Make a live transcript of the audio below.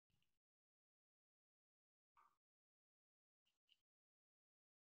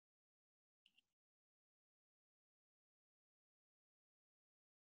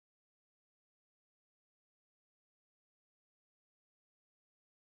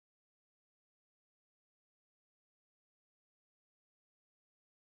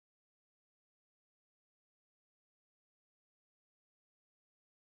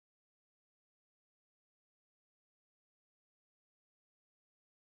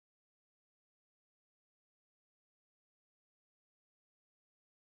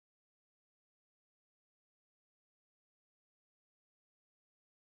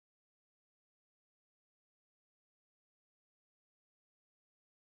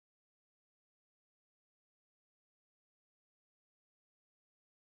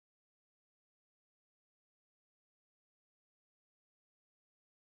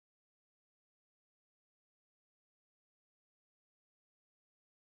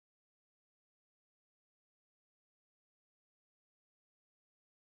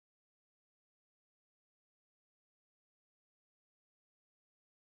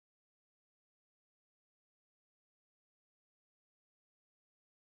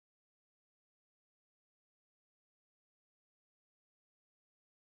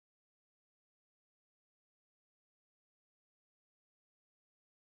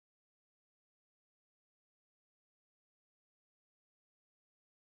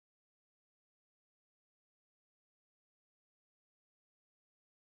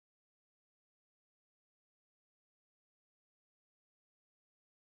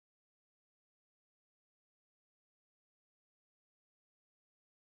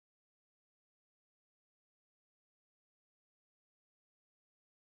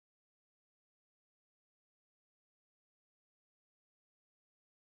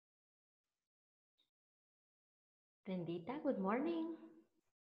Bendita, good morning.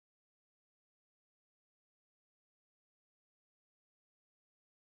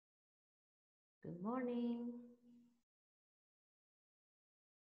 Good morning.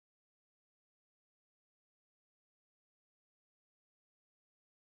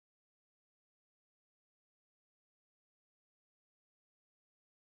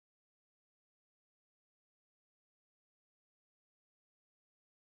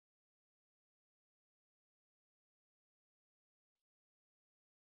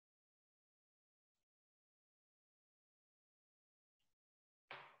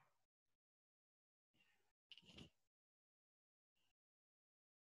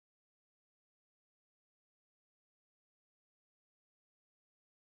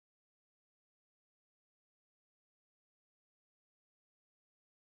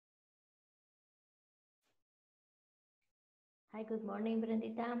 Hi, good morning,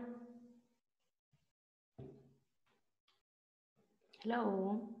 Brendita.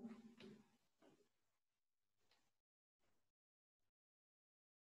 Hello.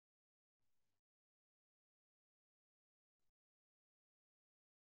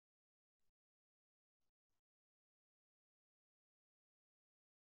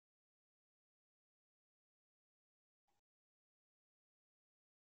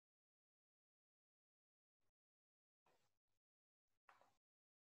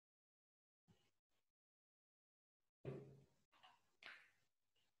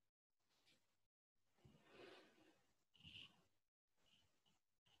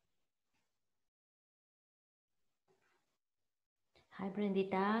 Hi,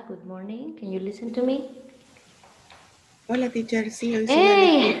 Brendita. Good morning. Can you listen to me? Hola, teacher. Sí, hoy sí la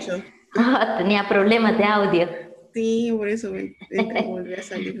 ¡Hey! escucho. Tenía problemas de audio. Sí, por eso entré y volví a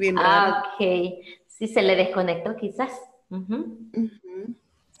salir bien raro. Ok. Sí, se le desconectó quizás. Ujú.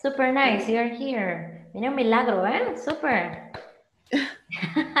 Super nice, Pero you're here. Mira un milagro, ¿eh? Super.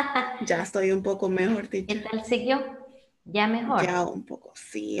 ya estoy un poco mejor, ¿Qué teacher. tal siguió? ¿Ya mejor? Ya un poco.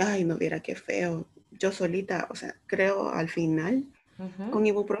 Sí, ay, no viera qué feo. Yo solita, o sea, creo al final con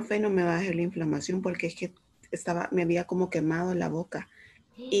ibuprofeno me bajé la inflamación porque es que me había como quemado la boca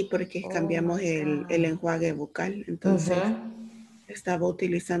y porque Oh cambiamos my el God. enjuague bucal, entonces Ujú. estaba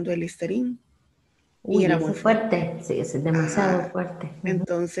utilizando el Listerine y Uy, era ese muy es fuerte. fuerte. Sí, ese es demasiado Ajá. fuerte.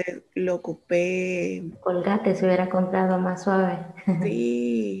 Entonces lo ocupé. Colgate se hubiera comprado más suave.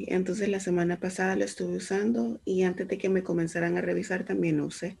 Sí, entonces la semana pasada lo estuve usando y antes de que me comenzaran a revisar también lo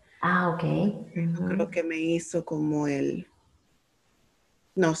usé. Ah, ok. Yo creo que me hizo como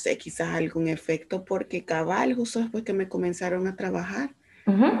no sé, quizás algún efecto porque cabal, justo después que me comenzaron a trabajar,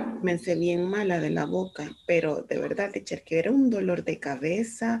 Ujú. comencé bien mala de la boca, pero de verdad, teacher, que era un dolor de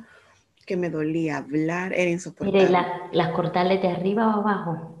cabeza, que me dolía hablar, era Mire, insoportable. las cortales de arriba o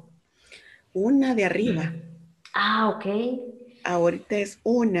abajo. Una de arriba, Ah, ok. ahorita es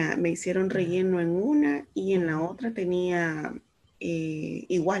una, me hicieron relleno en una y en la Ujú. otra tenía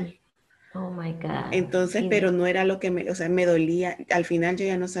igual. Oh my God. Entonces, pero no era lo que o sea, me dolía. Al final yo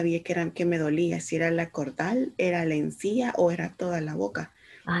ya no sabía qué me dolía, si era la cordal, era la encía o era toda la boca.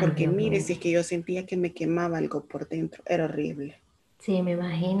 Ay, Porque Dios mire, mío. si es que yo sentía que me quemaba algo por dentro, era horrible. Sí, me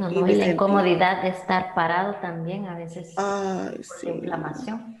imagino, Y ¿no? Y me la sentía, incomodidad de estar parado también a veces ay, por la sí, no.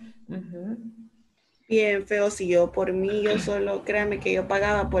 inflamación. Ujú. Bien feo, si yo por mí, yo solo, créame que yo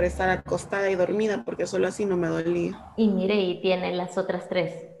pagaba por estar acostada y dormida, porque solo así no me dolía. Y mire, y tiene las otras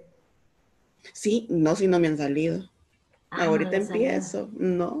tres. Sí, no, si no me han salido. Ah, no Ahorita le salió. empiezo,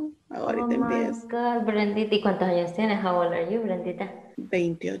 no, Oh ahorita my empiezo. God, Brendita. ¿Y cuántos años tienes? How old are you, Brendita?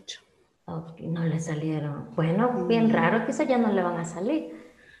 28. Ok, no le salieron. Bueno, bien No. raro, quizás ya no le van a salir.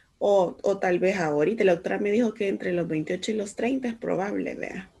 O tal vez ahorita. La doctora me dijo que entre los 28 y los 30 es probable,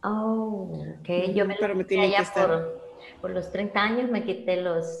 vea. Oh, ok, yo me las Pero me quité tienen que allá estar. por los 30 años, me quité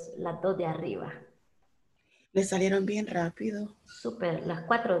las dos de arriba. Le salieron bien rápido. Súper, las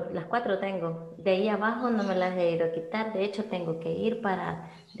cuatro tengo. De ahí abajo no me las he ido a quitar. De hecho, tengo que ir para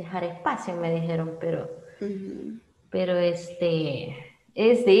dejar espacio, me dijeron, Ujú. pero es difícil,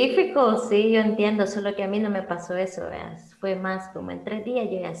 sí, yo entiendo, solo que a mí no me pasó eso, veas. Fue más como en 3 días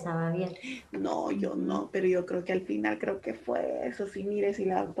yo ya estaba bien. No, yo Ujú, no, pero yo creo que al final creo que fue eso. Sí, mire, si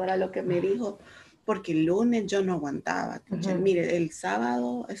la doctora lo que me dijo, porque el lunes yo no aguantaba, teacher. ujú. Mire, el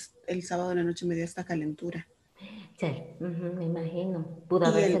sábado en la noche me dio esta calentura. Sí, ujú, me imagino. Pudo Y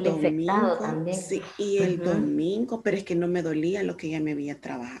haberse el infectado domingo, también. sí, y el Ujú. domingo, pero es que no me dolía lo que ya me había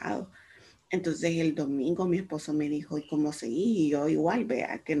trabajado. Entonces el domingo mi esposo me dijo, ¿y cómo seguí? Y yo igual,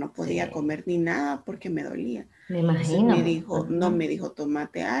 vea, que no podía Sí, comer ni nada porque me dolía. me Entonces imagino. me dijo, Ujú. no, me dijo,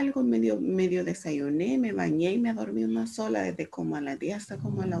 tomate algo, medio desayuné, me bañé y me dormí una sola desde como a las 10 hasta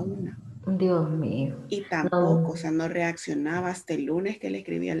como a la 1. Dios mío. Y tampoco, o No, sea, no reaccionaba hasta el lunes que le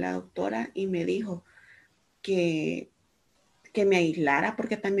escribí a la doctora y me dijo que, que me aislara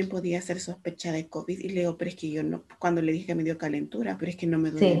porque también podía ser sospecha de COVID. Y le digo, pero es que yo no, cuando le dije que me dio calentura, pero es que no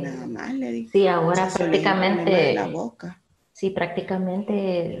me duele sí, nada más, le dije. sí, O sea, ahora solo es el problema de la prácticamente, boca. sí,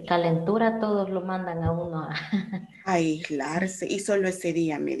 prácticamente calentura todos lo mandan a uno a... A Sí. aislarse. Y solo ese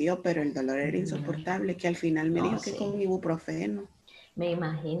día me dio, pero el dolor era Mm, insoportable, que al final me no, dijo que con sí, ibuprofeno. me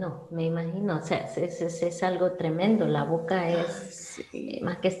imagino, o sea, es algo tremendo, la boca Ah, es, sí,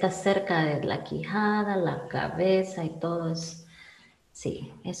 más que está cerca de la quijada, la cabeza y todo es,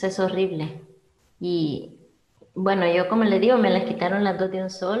 sí, eso es horrible. Y bueno, yo como le digo, me las quitaron las dos de un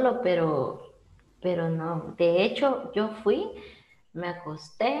solo, pero no, de hecho yo fui, me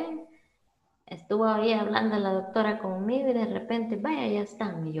acosté, estuvo ahí hablando la doctora conmigo y de repente, vaya, ya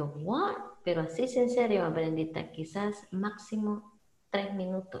están. Y yo, ¿what? Pero así en serio, Brendita, quizás máximo 3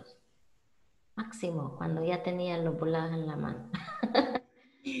 minutos, máximo, cuando ya tenía los volados en la mano.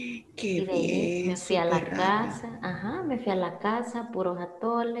 qué Y de ahí bien, me fui a súper la rápido. casa, ajá, me fui a la casa, puros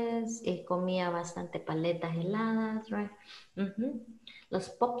atoles, comía bastante paletas heladas, right? Ujú. Los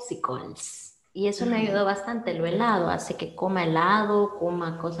popsicles. Y eso me Ajá, ayudó bastante, lo helado, así que coma helado,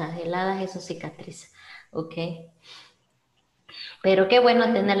 coma cosas heladas, eso cicatriza, ¿ok? Pero qué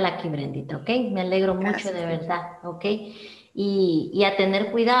bueno tenerla aquí, Brendita, ¿ok? Me alegro mucho de gracias. verdad, ¿ok? Y a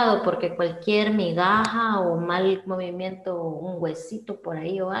tener cuidado porque cualquier migaja o mal movimiento, un huesito por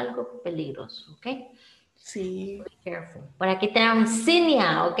ahí o algo, peligroso, ¿ok? Sí, Be careful. Por aquí tenemos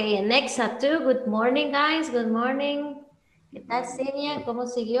Cinia, ¿ok? En Nexa too. Good morning, guys. Good morning. ¿Qué tal, Cinia? ¿Cómo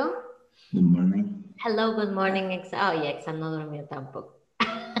siguió? Good morning. Hello, good morning, Exa. Oh, y Exa no durmió tampoco.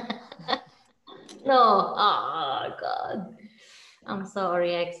 No, oh God. I'm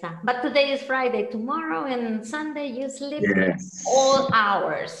sorry, Exa. But today is Friday. Tomorrow and Sunday you sleep Yes. all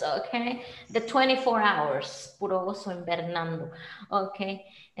hours, okay? The 24 hours. Puro oso invernando. Okay.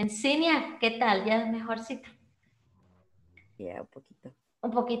 Encinia, ¿qué tal? ¿Ya es mejorcito? Ya, un poquito.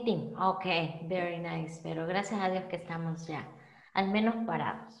 Un poquitín. Okay, very nice. Pero gracias a Dios que estamos ya, al menos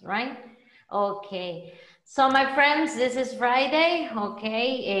parados, right? Okay. So, my friends, this is Friday,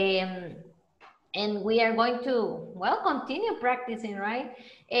 okay? And we are going to, well, continue practicing, right?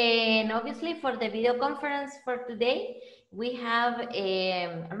 And obviously for the video conference for today, we have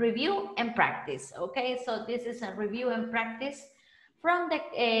a review and practice, okay? So this is a review and practice from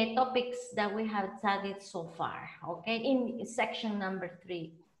the topics that we have studied so far, okay? In section number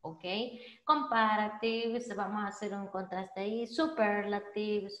 3, okay? Comparatives, vamos a hacer un contraste ahí,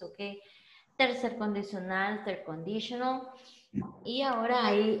 superlatives, okay? Tercer condicional, third conditional. Y ahora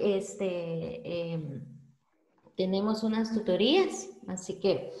ahí tenemos unas tutorías, así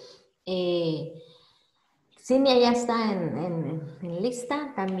que Cinia ya está en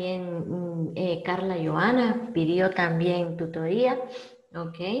lista, también Carla Joana pidió también tutoría,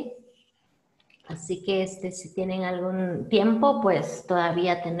 ok. Así que si tienen algún tiempo, pues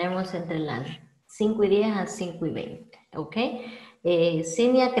todavía tenemos entre las 5:10 a 5:20, ok.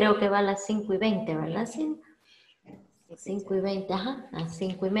 Cinia creo que va a las 5:20, ¿verdad, Cinia? Sí, cinco teacher. y veinte, ajá, a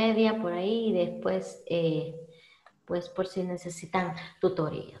 5:30 por ahí, y después, pues por si necesitan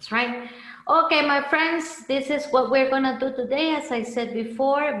tutorías, right? Okay, my friends, this is what we're gonna do today. As I said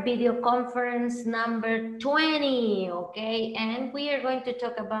before, video conference number 20, okay? And we are going to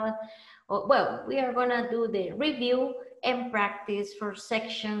talk about, well, we are gonna do the review and practice for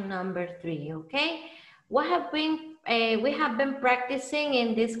section number 3, okay? We have been practicing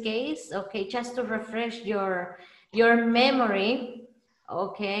in this case, okay, just to refresh your memory,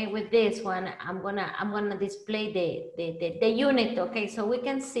 okay, with this one I'm gonna display the unit, okay, so we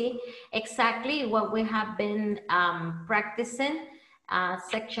can see exactly what we have been practicing,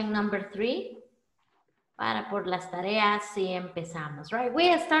 section number 3. Para por las tareas si empezamos, right?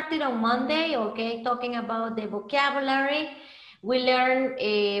 We started on Monday, okay, talking about the vocabulary. We learned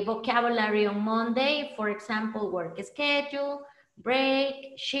a vocabulary on Monday, for example, work schedule,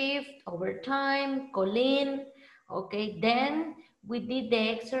 break, shift, overtime, call in, okay? Then we did the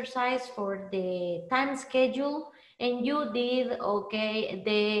exercise for the time schedule, and you did, okay,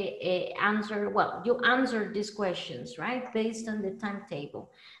 the answer, well, you answered these questions, right? Based on the timetable.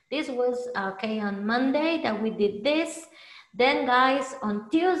 This was, okay, on Monday that we did this. Then, guys, on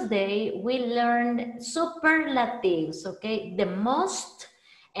Tuesday, we learned superlatives, okay? The most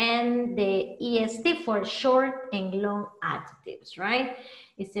and the EST for short and long adjectives, right?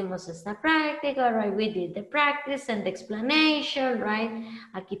 Hicimos esta práctica, right? We did the practice and the explanation, right?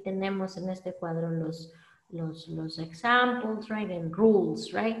 Aquí tenemos en este cuadro los examples, right, and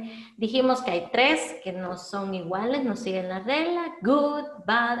rules, right? Dijimos que hay tres que no son iguales, no siguen la regla, good,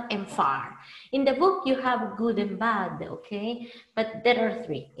 bad, and far. In the book, you have good and bad, okay? But there are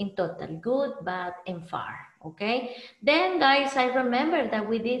three in total, good, bad, and far, okay? Then, guys, I remember that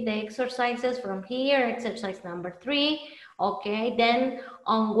we did the exercises from here, exercise number 3, okay? Then,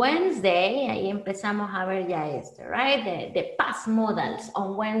 on Wednesday, ahí empezamos a ver ya esto, right? The past modals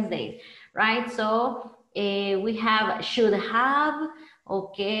on Wednesday, right? So, we have should have,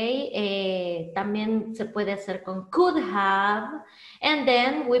 okay, también se puede hacer con could have, and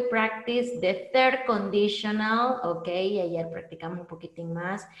then we practice the third conditional, okay, ayer practicamos un poquitín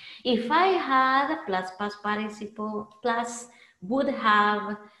más. If I had, plus past participle, plus would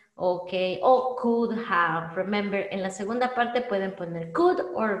have, okay, or could have. Remember, en la segunda parte pueden poner could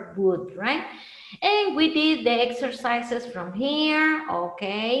or would, right? And we did the exercises from here,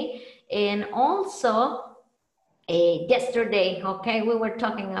 okay? And also, yesterday, okay, we were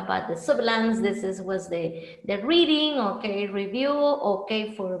talking about the sublines. Was the reading, okay, review,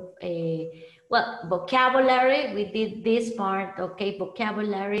 okay, for well, vocabulary. We did this part, okay,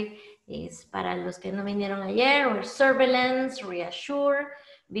 vocabulary is para los que no vinieron ayer, or surveillance, reassure,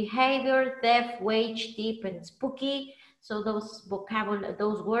 behavior, theft, wage, tip, and spooky. So those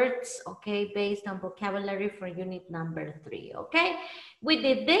words, okay, based on vocabulary for unit number 3, okay? We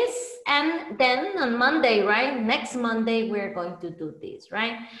did this, and then on Monday, right? Next Monday, we're going to do this,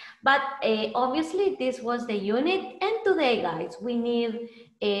 right? But obviously, this was the unit, and today, guys, we need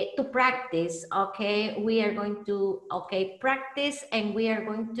to practice, okay? We are going to, okay, practice, and we are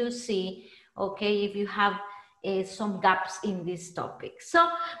going to see, okay, if you have some gaps in this topic. So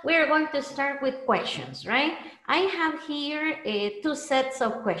we are going to start with questions, right? I have here 2 sets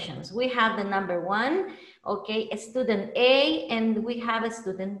of questions. We have the number 1, okay, a student A, and we have a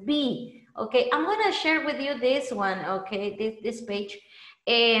student B. Okay, I'm gonna share with you this one, okay, this page,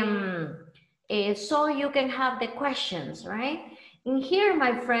 so you can have the questions, right? In here,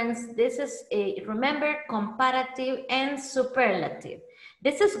 my friends, this is, remember, comparative and superlative.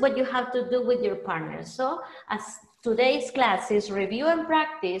 This is what you have to do with your partner. So as today's class is review and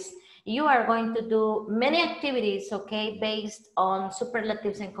practice, you are going to do many activities, okay, based on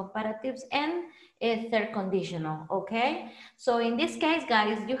superlatives and comparatives and a third conditional, okay? So in this case,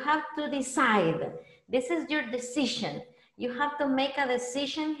 guys, you have to decide. This is your decision. You have to make a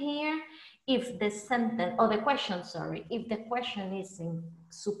decision here if the sentence, or the question, sorry, if the question is in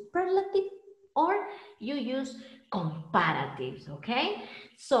superlative or you use comparatives, okay?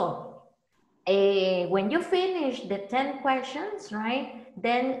 So when you finish the 10 questions, right,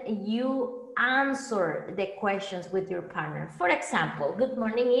 then you answer the questions with your partner. For example, good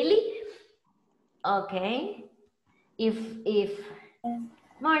morning, Ili. Okay.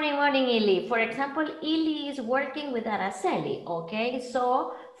 Morning, Ili. For example, Ili is working with Araceli, okay?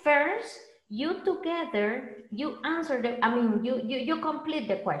 So first, you together, you answer the, you complete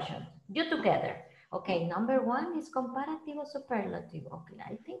the question, you together. Okay, number 1 is comparative or superlative. Okay,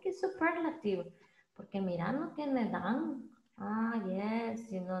 I think it's superlative. Porque mira, no tiene dan. Ah, yes,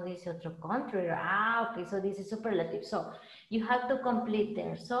 you know, this other country. Ah, okay, so this is superlative. So you have to complete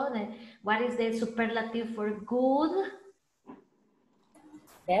there. So then, what is the superlative for good?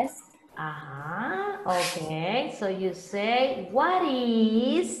 Best. Okay, so you say, what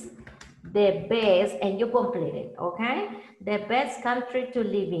is the best, and you complete it, okay? The best country to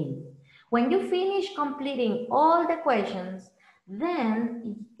live in. When you finish completing all the questions,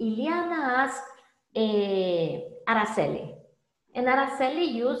 then Iliana asks Araceli. And Araceli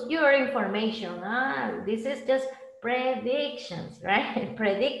used your information. This is just predictions, right?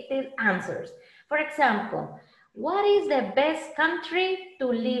 Predicted answers. For example, what is the best country to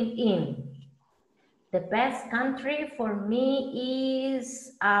live in? The best country for me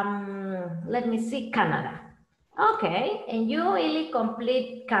is, let me see, Canada. Okay, and you really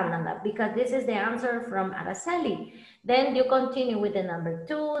complete Canada because this is the answer from Araceli. Then you continue with the number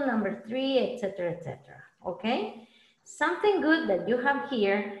 2, number 3, etc., etc. Okay? Something good that you have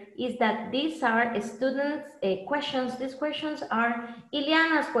here is that these are students' questions. These questions are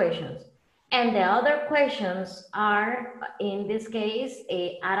Iliana's questions. And the other questions are, in this case,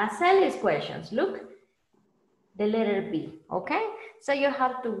 Araceli's questions. Look, the letter B, okay? So you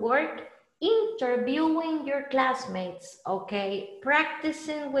have to work interviewing your classmates, okay?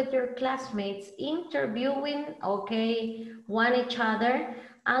 Practicing with your classmates, interviewing, okay, one each other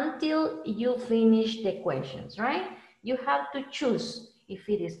until you finish the questions, right? You have to choose if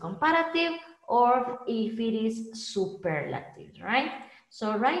it is comparative or if it is superlative, right?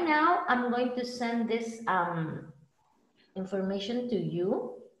 So right now, I'm going to send this information to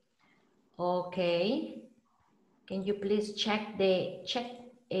you, okay? Can you please check the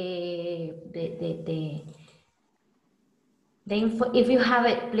info? If you have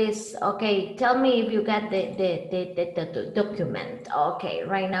it, please, okay, tell me if you got the document. Okay,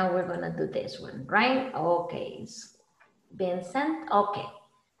 right now we're gonna do this one, right? Okay, it's been sent. Okay,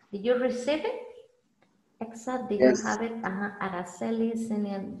 did you receive it? Exa, do you Yes. have it? Araceli,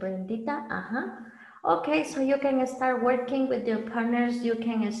 Senior Brendita, Okay, so you can start working with your partners. You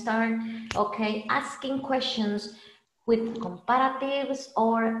can start, okay, asking questions with comparatives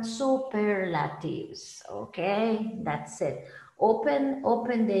or superlatives. Okay, that's it. Open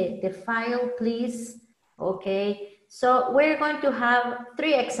the file, please. Okay, so we're going to have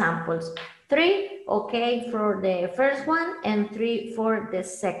 3 examples. 3, okay, for the first one and 3 for the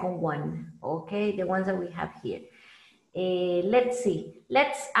second one. Okay, the ones that we have here. Let's see.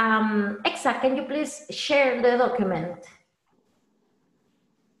 Let's, Exa, can you please share the document?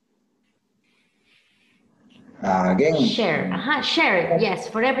 Again. Share, share it, yes,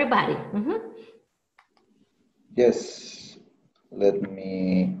 for everybody. Yes. Let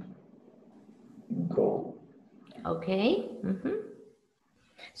me go. Okay.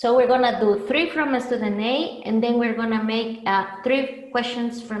 So we're gonna do 3 from student A, and then we're gonna make 3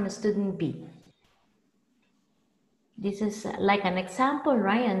 questions from student B. This is like an example,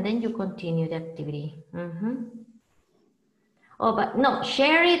 right? And then you continue the activity. Oh, but no,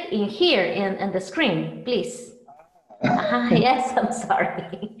 share it in here in the screen, please. Yes, I'm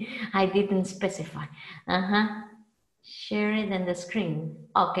sorry. I didn't specify. Share it in the screen.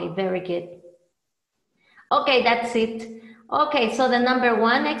 Okay, very good. Okay, that's it. Okay, so the number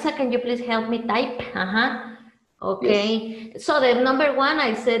 1, Exa, can you please help me type? Okay, yes. So the number 1,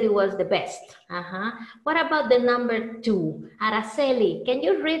 I said it was the best. What about the number 2? Araceli, can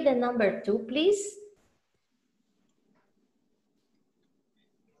you read the number 2, please?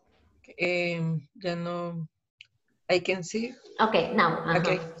 Ya no, I can see. Okay, now.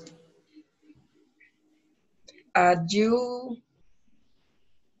 Okay. Are you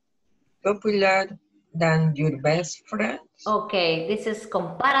popular than your best friends? Okay, this is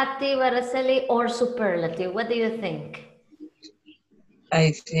comparative, Araceli, or superlative. What do you think?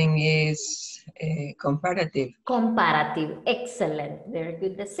 I think it's comparative. Comparative, excellent, very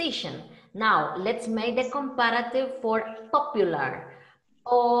good decision. Now, let's make the comparative for popular.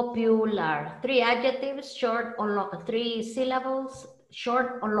 Popular, 3 adjectives, short or long, 3 syllables,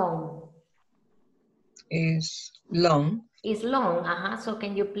 short or long? Is long. Is long, so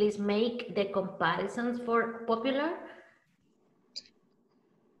can you please make the comparisons for popular?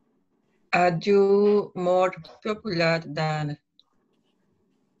 Are you more popular than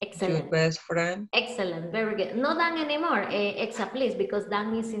Excellent. your best friend? Excellent, very good. No Dan anymore, Exa, please, because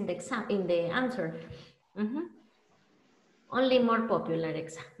Dan is in the exam, in the answer. Only more popular,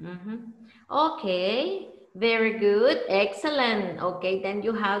 Exa. Okay, very good, excellent. Okay, then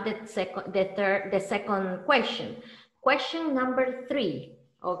you have the second question. Question number 3.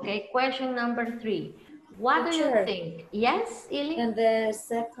 Okay, question number 3. What do you think? Yes, Ili? In the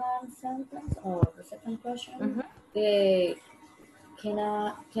second sentence or the second question,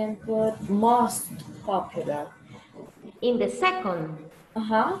 can put most popular. In the second?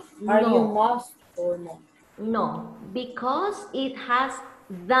 Are you most or no? No, because it has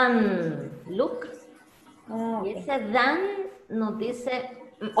than. Look. Okay. Dice than, no dice.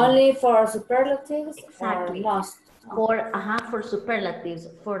 Only for superlatives. Exactly. Or most. For superlatives.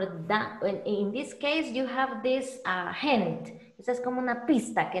 For that, in this case, you have this hint. Esa es como una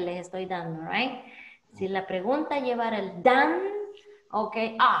pista que les estoy dando, right? Si la pregunta llevara el than,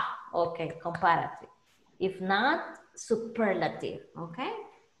 okay, okay, comparative. If not, superlative, okay?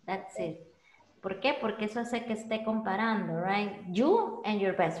 That's it. ¿Por qué? Porque eso hace que esté comparando, right? You and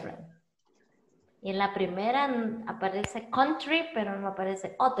your best friend. Y en la primera aparece country, pero no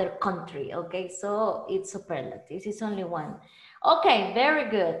aparece other country, okay? So it's superlative, it's only one. Okay, very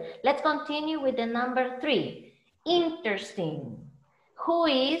good. Let's continue with the number 3. Interesting. Who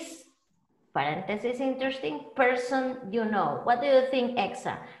is, parenthesis, interesting, person you know? What do you think,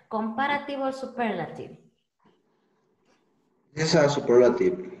 Exa? Comparative or superlative? This is a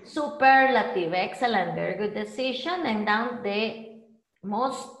superlative. Superlative, excellent, very good decision. And down the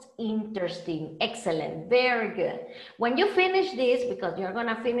most interesting, excellent, very good. When you finish this, because you're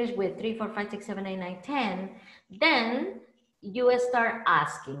gonna finish with 3, 4, 5, 6, 7, 8, 9, 10, then you start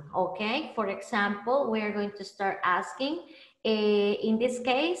asking, okay? For example, we're going to start asking, in this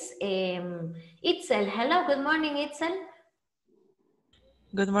case, Itzel. Hello, good morning, Itzel.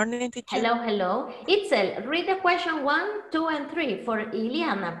 Good morning, teacher. Hello, hello. Itzel, read the question 1, 2, and 3 for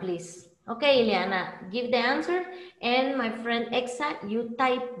Ileana, please. Okay, Ileana, give the answer. And my friend Exa, you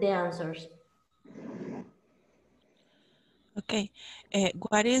type the answers. Okay.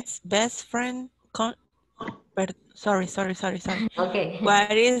 What is best friend sorry. Okay.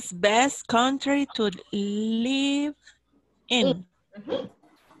 What is best country to live in?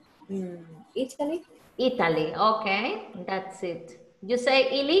 Italy. Italy. Okay, that's it. You say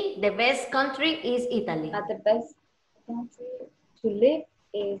Italy, the best country is Italy. The best country to live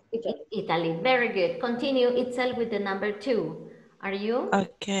is Italy. Italy. Very good. Continue itself with the number 2. Are you?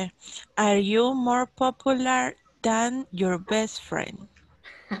 Okay. Are you more popular than your best friend?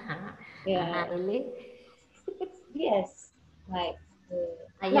 Yeah. Italy. Yes. Like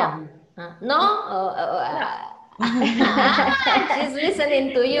I no. am. No? No. She's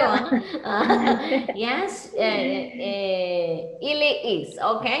listening to you. No. Yes, Ili is.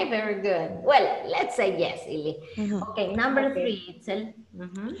 Okay, very good. Well, let's say yes, Ili. Mhm. Okay, number Okay. 3, Itzel.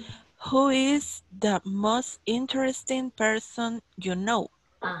 Who is the most interesting person you know?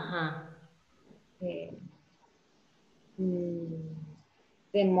 Uh-huh. Okay. Mm,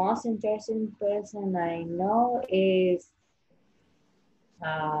 the most interesting person I know is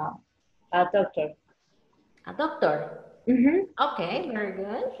uh, a doctor. A doctor. Mm-hmm. Okay, very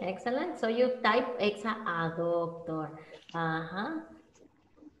good. Excellent. So you type exa a doctor. Uh-huh.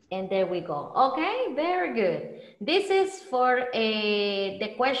 And there we go. Okay, very good. This is for the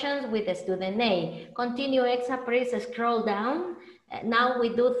questions with the student A. Continue exa, please scroll down. Now we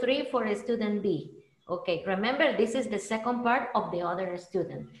do 3 for student B. Okay, remember this is the second part of the other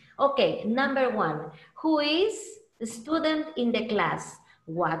student. Okay, number 1. Who is the student in the class?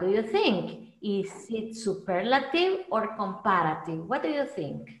 What do you think? Is it superlative or comparative? What do you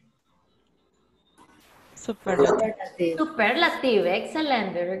think? Superlative. Superlative,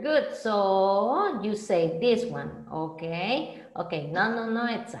 excellent, very good. So you say this one, okay? Okay, no,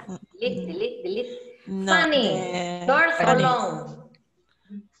 it's a delete. No, Funny, the short or funniest. long?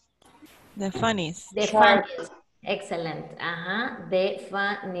 The funniest. The Short. funniest, excellent. The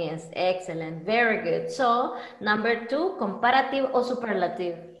funniest, excellent, very good. So number 2, comparative or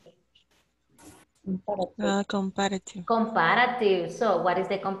superlative? Comparative. Comparative. Comparative. So what is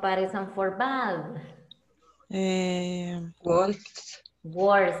the comparison for bad? Worse.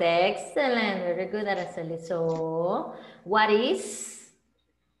 Worse, excellent, very good, Araceli. So, what is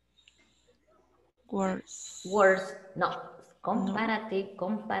Worse. worse? No, No. comparative.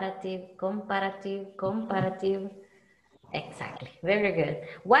 Exactly, very good.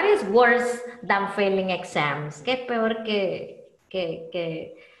 What is worse than failing exams? ¿Qué es peor que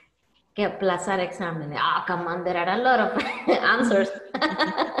aplazar exámenes? Ah, come on, there are a lot of answers.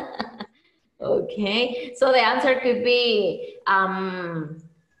 Okay, so the answer could be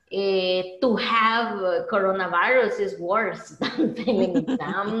to have coronavirus is worse than failing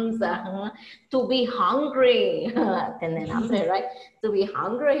exams. To be hungry, tener hambre, right? To be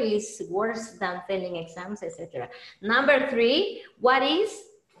hungry is worse than failing exams, etc. Number 3, what is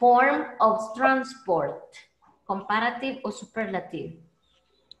form of transport? Comparative or superlative?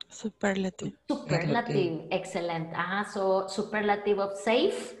 Superlative. Superlative, excellent. So superlative of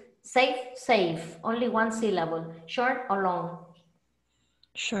safe, safe. Only one syllable. Short or long?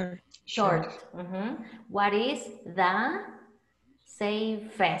 Sure. Short. What is the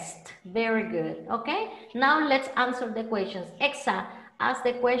safest? Very good. Okay. Now let's answer the questions. Exa, ask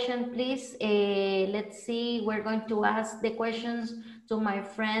the question, please. Let's see. We're going to ask the questions to my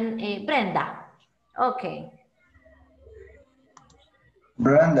friend Brenda. Okay.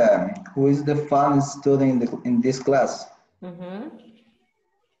 Brenda, who is the funniest student in this class?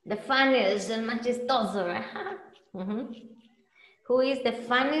 The funniest, el más chistoso, ¿verdad? Who is the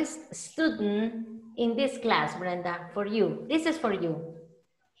funniest student in this class, Brenda? For you. This is for you.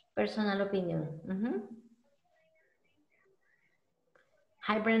 Personal opinion.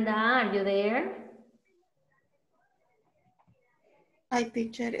 Hi, Brenda. Are you there? Ay,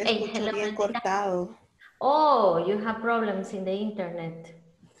 teacher, Hey, escucho hello, bien Brenda. cortado. Oh, you have problems in the internet.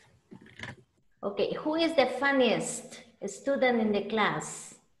 Okay, who is the funniest student in the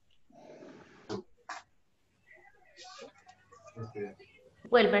class?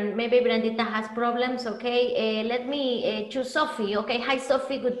 Well, maybe Brandita has problems, okay? Let me choose Sophie. Okay, hi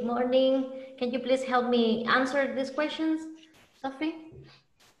Sophie, good morning. Can you please help me answer these questions, Sophie?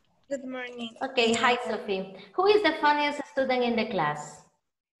 Good morning. Okay, hi Sophie. Who is the funniest student in the class?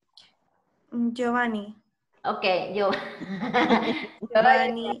 Giovanni. Okay,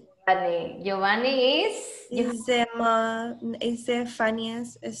 Giovanni Giovanni is? is the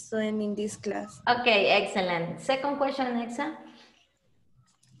funniest student in this class. Okay, excellent. Second question, Nexa.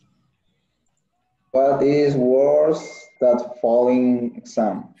 What is worse than failing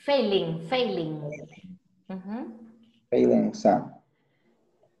exam? Failing. Failing exam.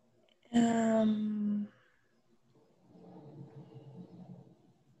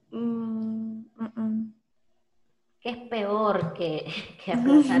 es peor que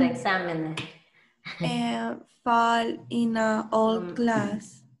aplazar exámenes? Fall in an old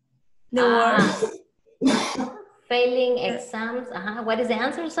class. The worst. Failing exams. What is the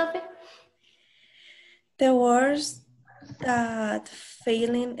answer, Sophie? The worst that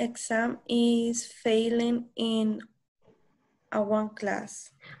failing exam is failing in a one class.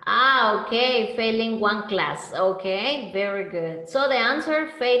 Okay, failing one class. Okay, very good. So the answer,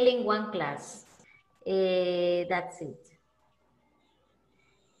 failing one class. That's it.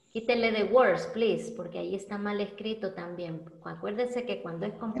 Quítele the worst, please, porque ahí está mal escrito también. Acuérdese que cuando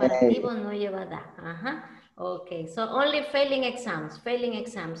es comparativo no lleva da. Okay, so only failing exams, failing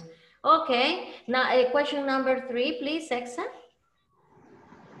exams. Okay, now question number 3, please, Exa.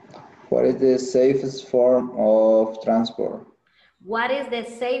 What is the safest form of transport? What is the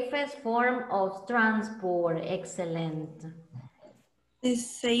safest form of transport? Excellent. The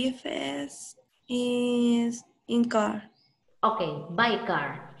safest is in car. Okay, by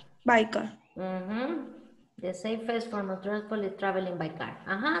car. By car. The safest form of transport is traveling by car.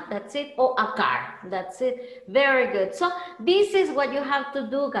 That's it. Oh, a car. That's it. Very good. So this is what you have to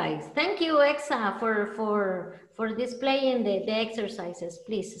do, guys. Thank you, Exa, for displaying the exercises.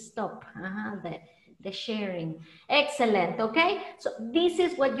 Please stop. The sharing. Excellent. Okay. So this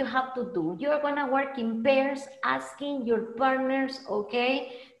is what you have to do. You're gonna work in pairs, asking your partners,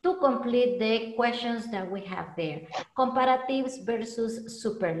 okay, to complete the questions that we have there. Comparatives versus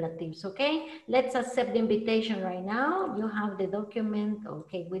superlatives, okay? Let's accept the invitation right now. You have the document,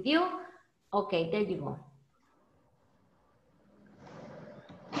 okay, with you. Okay, there you go.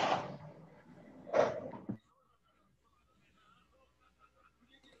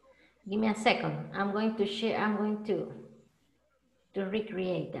 Give me a second. I'm going to share, I'm going to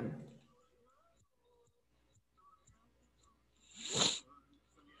recreate them.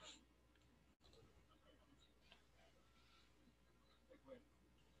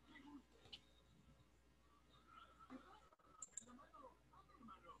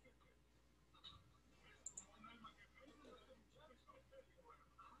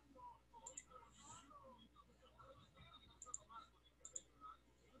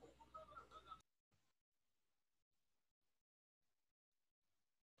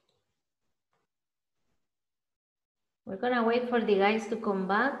 We're gonna wait for the guys to come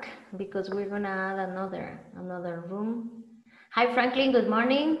back because we're gonna add another room. Hi, Franklin, good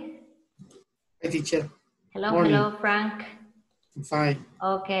morning. Hi, teacher. Hello, Morning. hello, Frank. I'm fine.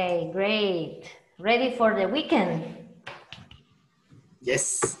 Okay, great. Ready for the weekend?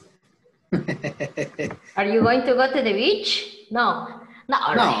 Yes. Are you going to go to the beach? No,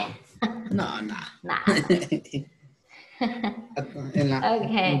 not No. already. Nah. Okay. In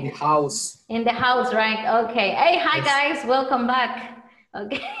the house. In the house, right? Okay. Hey, hi guys, welcome back.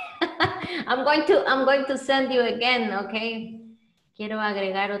 Okay. I'm going to send you again, okay? Quiero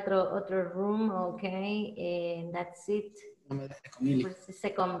agregar otro room, okay? And that's it. Por si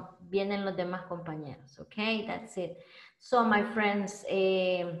vienen los demás compañeros, okay? That's it. So, my friends,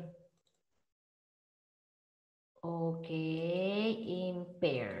 okay, in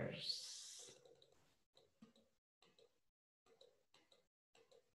pairs.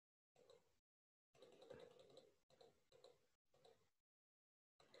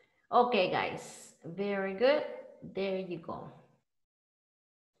 Okay, guys, very good. There you go.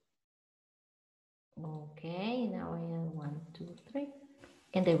 Okay, now I have 1, 2, 3,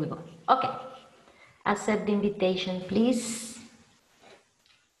 and there we go. Okay, accept the invitation, please.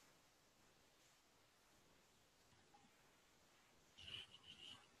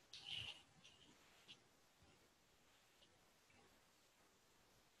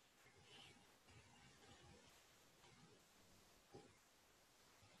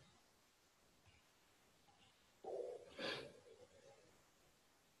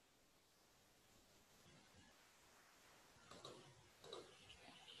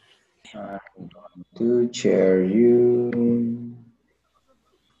 I'm going to share you.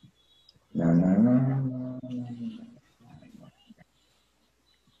 Na, na, na, na,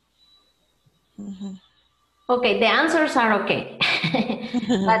 Mhm. Okay, the answers are okay.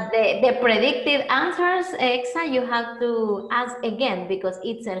 But the predicted answers, Exa, you have to ask again because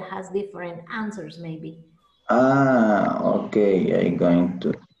itself has different answers maybe. Okay, I'm going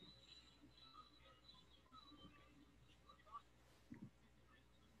to.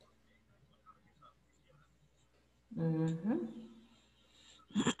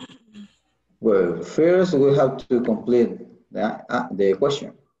 Well, first we have to complete the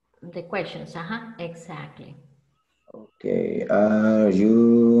question. The questions, exactly. Okay, are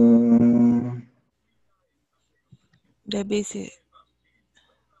you The visit.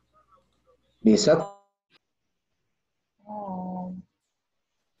 the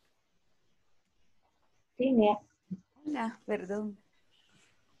Senior. Hola, perdón.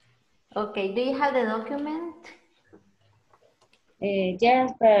 Okay, do you have the document?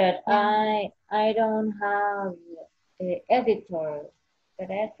 Yes, but I don't have editor.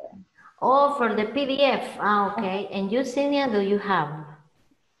 Oh, for the PDF. Ah, okay. And you, Senior, do you have?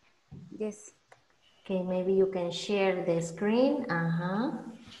 Yes. Okay, maybe you can share the screen.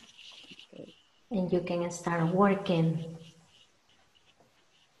 Okay. And you can start working.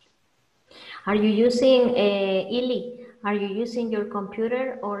 Are you using, Ili, are you using your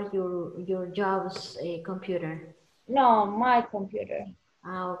computer or your job's computer? No, my computer.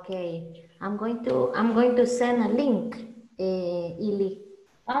 Ah, okay. I'm going to send a link, Ili.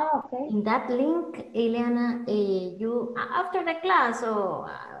 Ah, okay. In that link, Eliana, you after the class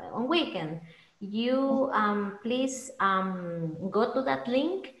or on weekend, you please go to that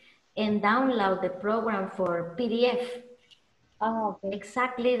link and download the program for PDF. Ah, okay.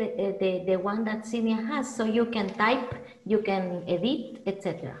 Exactly the one that Senior has, so you can type, you can edit,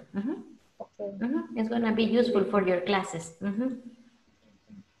 etc. Okay. It's gonna be useful for your classes.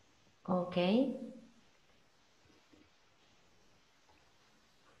 Okay.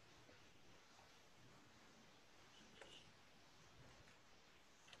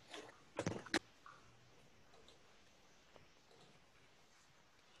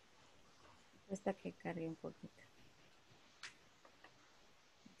 Hasta que cargue un poquito.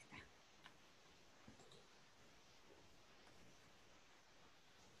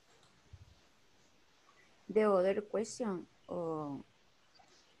 The other question.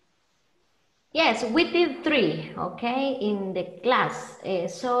 Yes, we did 3, okay, in the class.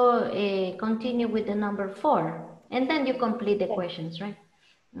 So continue with the number 4, and then you complete the questions, right?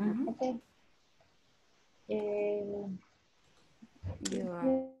 Okay.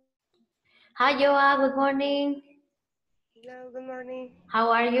 Hi, Joa. Good morning. Hello, good morning. How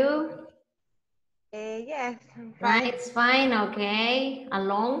are you? Yes, I'm Right, fine. it's fine, okay.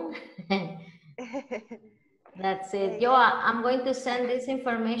 Alone? That's it. Joa, I'm going to send this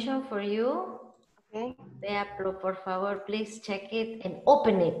information for you. Okay. Vea, por favor, please check it and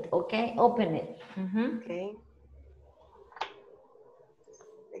open it, okay? Open it. Okay.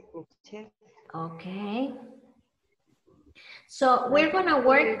 Let me check. Okay. So we're gonna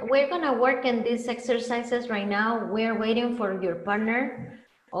work in these exercises right now. We're waiting for your partner.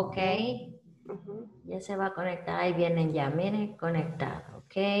 Okay. Ya se va a conectar. Ahí vienen ya, miren, conectado.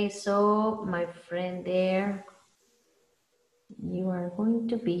 Okay, so my friend there, you are going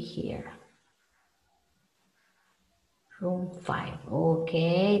to be here. Room 5.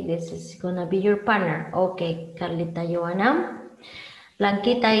 Okay, this is gonna be your partner. Okay, Carlita Joana.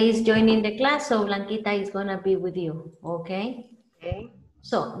 Blanquita is joining the class, so Blanquita is gonna be with you. Okay. Okay.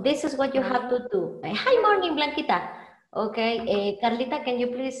 So this is what you have to do. Hi, morning, Blanquita. Okay, Carlita, can you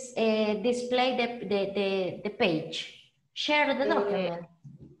please display the page? Share the document.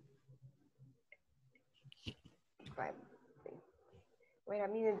 Wait a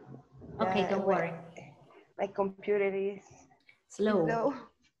minute. Okay, don't worry. My computer is Slow.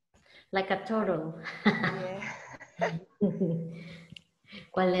 Like a turtle. Yeah.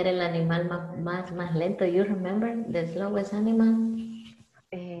 ¿Cuál era el animal más lento? You remember the slowest animal?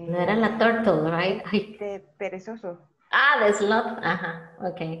 No era la turtle, right? The perezoso. The sloth.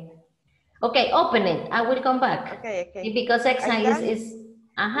 Okay. Okay, open it. I will come back. Okay. Because exercise is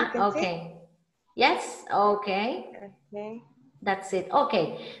okay. Yes, okay. Okay. That's it.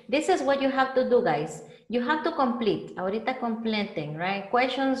 Okay, this is what you have to do, guys. You have to complete, ahorita completen, right?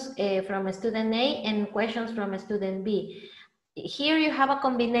 Questions from student A and questions from student B. Here you have a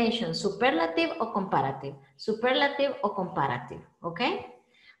combination, superlative or comparative. Superlative or comparative, okay?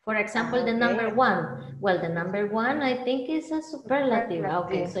 For example, the number 1. Well, the number 1, I think, is a superlative.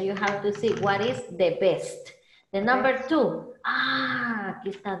 Okay, so you have to see what is the best. The number 2, aquí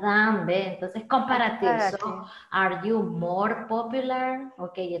está Dan, ¿ve? Entonces, comparative. So, are you more popular?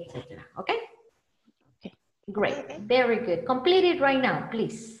 Okay, etc. Okay? Great, very good. Complete it right now,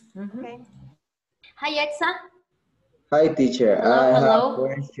 please. Okay. Hi, Exa. Hi, teacher. Hello, I hello. have a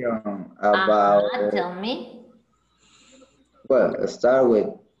question about... Tell me. Well, let's start with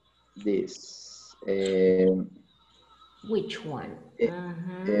this. Which one?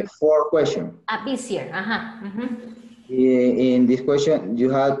 4 questions. Easier. In this question, you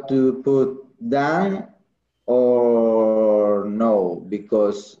have to put down or no,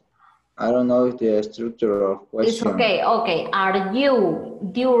 because I don't know if the structure of question. It's okay, okay. Are you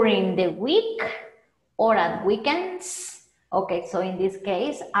during the week or at weekends? Okay, so in this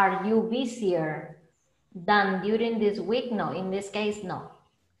case, are you busier than during this week? No, in this case, no.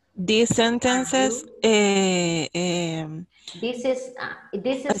 These sentences, This is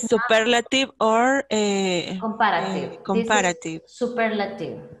a superlative or comparative. comparative. This is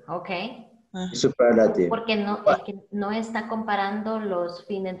superlative, okay? Superlative. Porque no, es que no está comparando los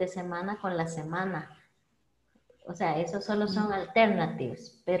fines de semana con la semana. O sea, esos solo son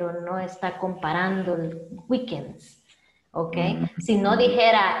alternatives, pero no está comparando weekends, okay? Si no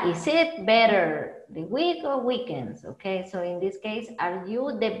dijera, is it better the week or weekends? Okay, so in this case, are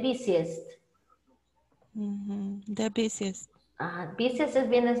you the busiest? The busiest. Busiest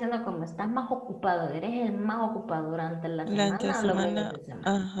viene siendo como estás más ocupado, eres el más ocupado durante la semana o los fines de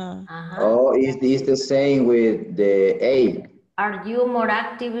semana. Oh, is this the same with the A? Are you more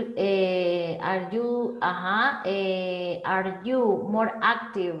active? Are you more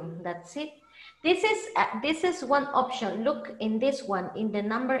active? That's it. This is one option. Look in this one, in the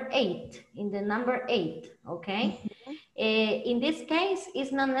number 8. In the number 8, okay? In this case,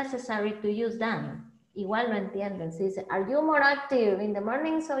 it's not necessary to use them. Igual lo entienden. Si dice, are you more active in the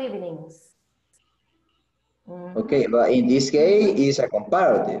mornings or evenings? Okay, but in this case, it's a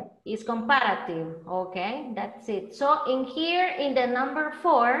comparative. It's comparative, okay, that's it. So in here, in the number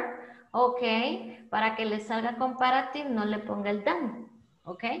 4, okay, para que le salga comparative, no le ponga el than,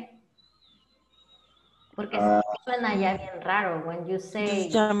 okay? Porque suena ya bien raro when you say...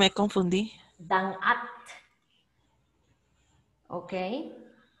 Ya me confundí. Than at, okay?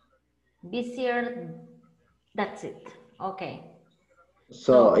 Busier, that's it, okay.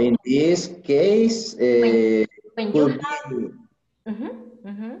 So in this case, when you could have...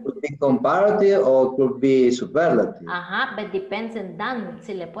 could be comparative or could be superlative. But depends on than.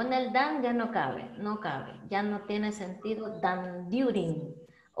 Si le pone el than, ya no cabe, no cabe. Ya no tiene sentido than during.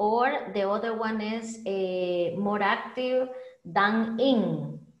 Or the other one is more active than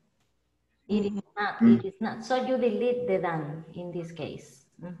in. It is not. So you delete the than in this case.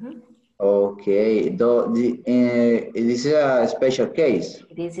 Okay, this is a special case.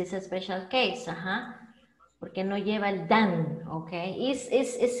 This is a special case, porque no lleva el than, okay?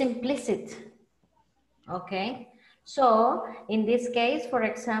 It's implicit, okay? So, in this case, for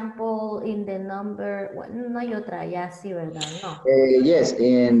example, in the number, well, no hay otra ya, sí, ¿verdad? No. Yes,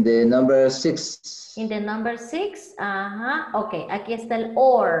 in the number 6. In the number 6, okay, aquí está el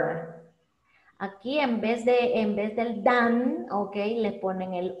or. Aquí en vez del than, okay, le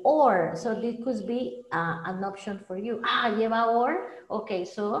ponen el or. So this could be an option for you. Lleva or, okay,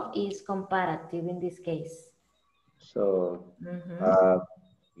 so it's comparative in this case. So,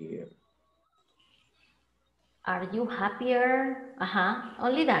 here. Are you happier?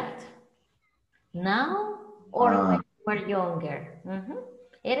 Only that. Now or when you were younger?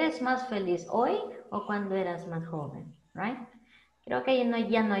 ¿Eres más feliz hoy o cuando eras más joven? Right? Creo que ya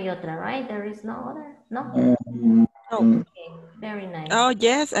no hay otra, right? There is no other? No? Okay, very nice. Oh,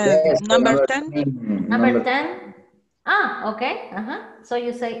 yes, number 10. Number 10? Okay, So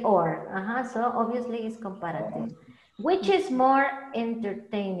you say or, so obviously it's comparative. Which is more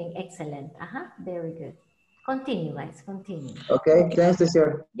entertaining? Excellent, very good. Continue, guys, continue. Okay, thanks,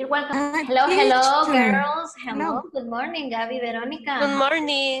 teacher. You're welcome. Hello, girls. Hello, good morning, Gaby, Veronica. Good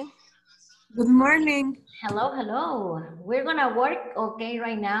morning. Good morning. Hello. We're gonna work, okay,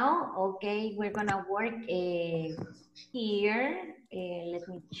 right now. Okay, we're gonna work here. Let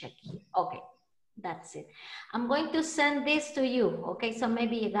me check here. Okay, that's it. I'm going to send this to you. Okay, so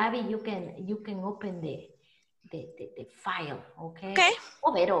maybe Gaby, you can open the file. Okay. Okay.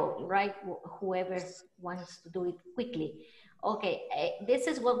 Pero, right? Whoever wants to do it quickly. Okay, this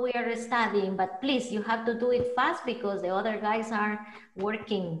is what we are studying, but please, you have to do it fast because the other guys are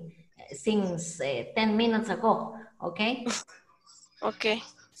working since 10 minutes ago, okay? Okay.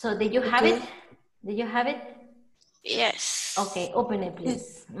 So did you have it? Did you have it? Yes. Okay, open it,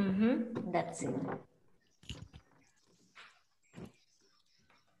 please. That's it.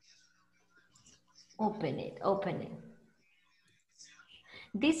 Open it.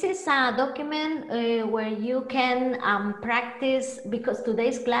 This is a document where you can practice, because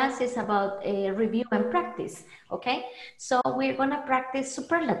today's class is about review and practice, okay? So we're gonna practice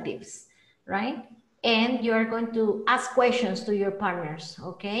superlatives, right? And you're going to ask questions to your partners,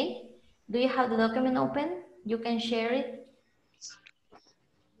 okay? Do you have the document open? You can share it?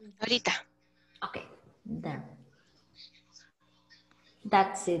 Ahorita. Okay, there.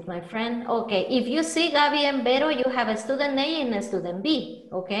 That's it, my friend. Okay, if you see Gaby and Vero, you have a student A and a student B,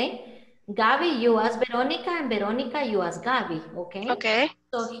 okay? Gaby, you ask Veronica, and Veronica, you ask Gaby, okay? Okay.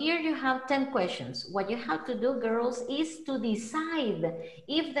 So here you have 10 questions. What you have to do, girls, is to decide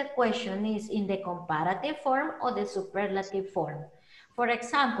if the question is in the comparative form or the superlative form. For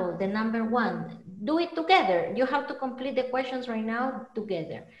example, the number 1, do it together. You have to complete the questions right now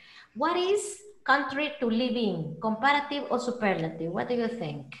together. What is country to live in? Comparative or superlative? What do you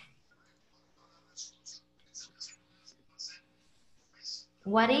think?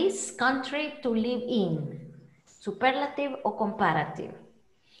 What is country to live in? Superlative or comparative?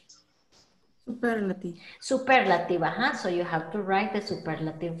 Superlative. Superlative, so you have to write the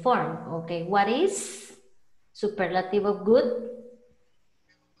superlative form. Okay, what is superlative of good?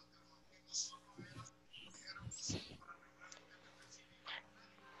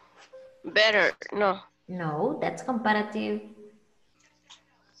 Better, no. No, that's comparative.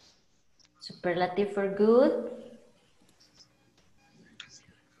 Superlative for good.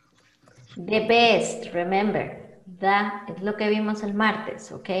 The best, remember. Es lo que vimos el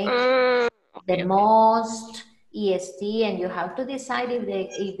martes, okay? The most, est, and you have to decide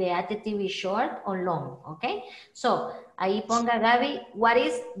if the adjective is short or long, okay? So, ahí ponga Gaby, what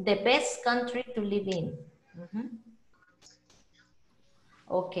is the best country to live in?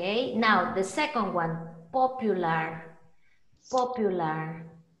 Okay, now the second one, popular,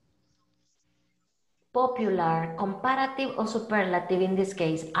 comparative or superlative in this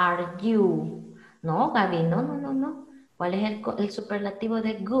case, are you? No, Gaby, no. ¿Cuál es el superlativo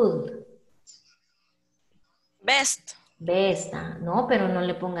de good? Best. Best, no, pero no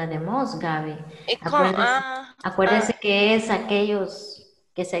le ponga de most, Gaby. Acuérdese que es aquellos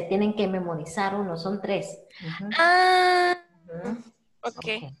que se tienen que memorizar uno, son 3.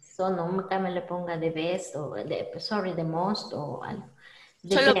 Okay. So, nunca me le ponga de best o the most o algo.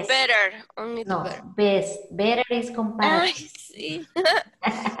 Solo best. better. Only No, better. best. Better is comparative. Ay, sí.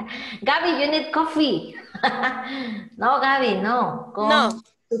 Gaby, you need coffee. No, Gaby, no. No.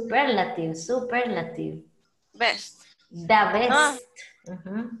 Superlative. Best. The best.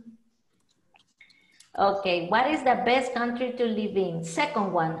 Okay, what is the best country to live in?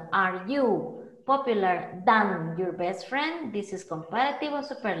 Second one, are you popular than your best friend? This is comparative or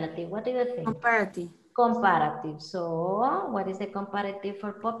superlative? What do you think? Comparative. Comparative. So, what is the comparative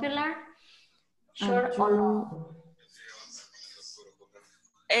for popular? Short or long?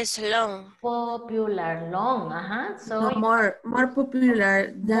 It's long. Popular, long. So no, more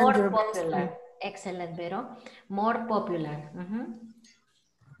popular than more your popular. best friend. Excellent, Vero. More popular.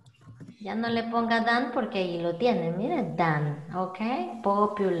 Ya no le ponga Dan porque ahí lo tiene. Mire, Dan. Ok.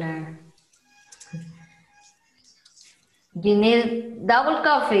 Popular. You need double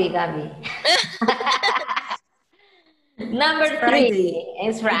coffee, Gaby. Number 3. Friday.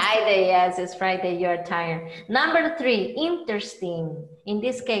 It's Friday. Yes, it's Friday. You're tired. Number 3. Interesting. In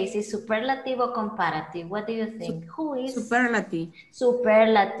this case, is superlative or comparative? What do you think? Who is? Superlative.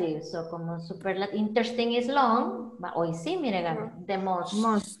 Superlative. So, como superlative. Interesting is long. Hoy sí, mire, Gaby. The most.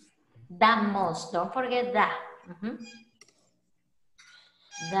 Most. The most. Don't forget that.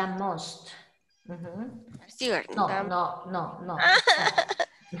 The most. No.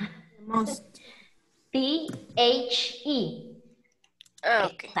 Most. T-H-E.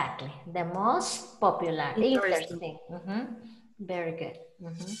 Okay. Exactly. The most popular. Interesting. Very good.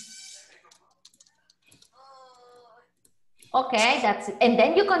 Okay, that's it. And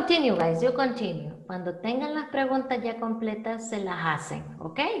then you continue, guys. You continue. Cuando tengan las preguntas ya completas, se las hacen.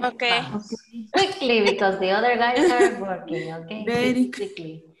 Okay? Okay. Quickly, because the other guys are working. Okay? Very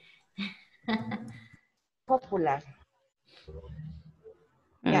quickly. Popular.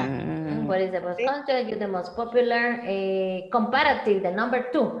 What is the most country? You the most popular. Comparative, the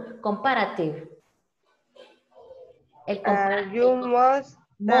number 2. Comparative. El comparative. You must.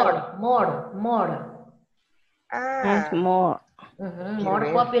 More. More.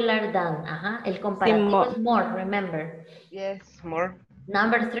 More popular than. El comparativo is more, remember. Yes, more.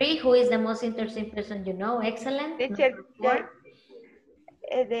 Number 3, who is the most interesting person you know? Excellent. Teacher,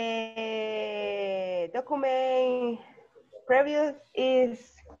 the document previous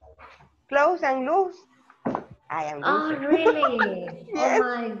is close and loose. I am loose. Oh, really? Yes. Oh,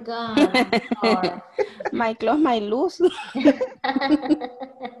 my God. My clothes, my loose.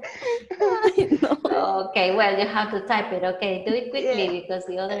 Okay, well, you have to type it. Okay, do it quickly because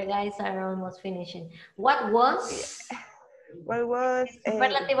the other guys are almost finishing. What was?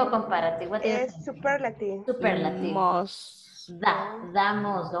 Superlative or comparative? What do you think? Superlative. Superlative. Most. The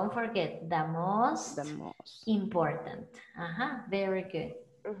most. Don't forget. The most. The most. Important. Very good.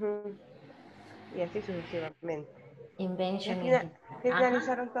 Y así sucesivamente. Invention. ¿Ya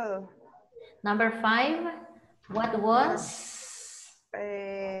finalizaron todo? Number 5. What was?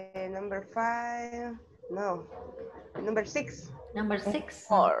 Number 5. No. Number 6. Number 6.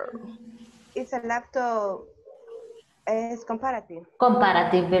 It's a laptop. It's comparative.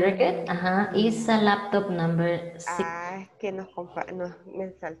 Comparative, very good. Is a laptop number 6. es que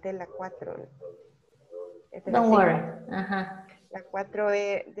me salté la 4. Don't worry. Ajá. La 4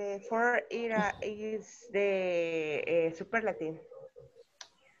 de for is de superlative.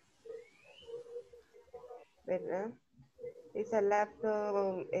 ¿Verdad? It's a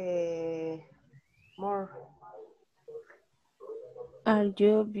laptop more. Are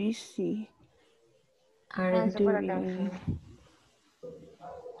you busy? Are Eso por acá.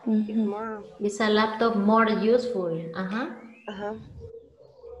 It's more. Is a laptop more useful? Ajá. Ajá.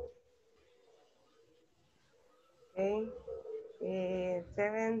 Okay.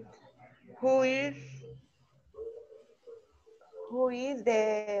 7. Who is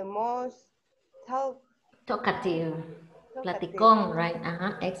the most Talkative. Platicón, right?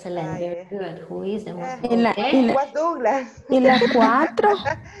 Ajá. Excellent. Very good. Who is the most? Okay. What Douglas? ¿Y la 4?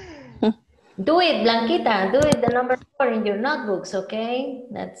 Do it, Blanquita. Do it, the number 4 in your notebooks, okay?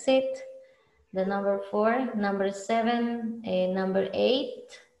 That's it. The number 4, number 7, number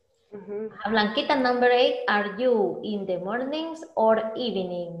 8. Blanquita, number 8, are you in the mornings or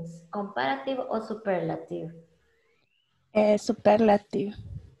evenings? Comparative or superlative? Superlative.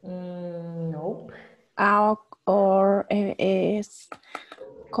 Nope. Or es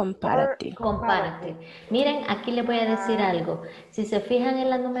comparative. Comparative. Miren, aquí les voy a decir algo. Si se fijan en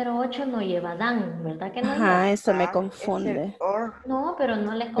la número 8, no lleva dan, ¿verdad que no lleva? Eso me confunde. No, pero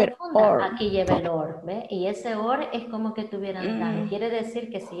no les confunda. Aquí lleva el or, ¿ve? Y ese or es como que tuvieran dan. Quiere decir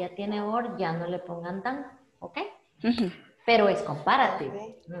que si ya tiene or, ya no le pongan dan, ¿ok? Pero es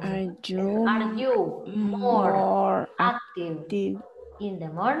comparative. Are you more active in the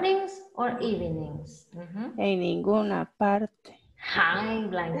mornings or evenings? En ninguna parte. Hi,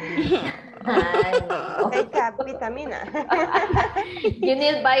 Blanquita. Hi. Take a vitamina. You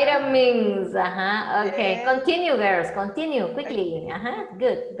need vitamins. Okay. Continue, girls. Continue quickly.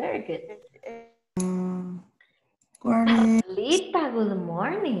 Good. Very good. Lita, good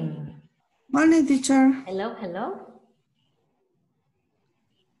morning. Morning, teacher. Hello, hello.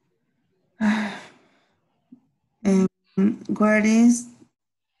 Where is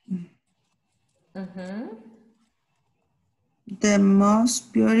the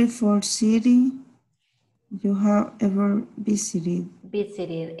most beautiful city you have ever visited?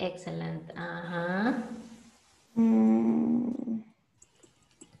 Visited, excellent.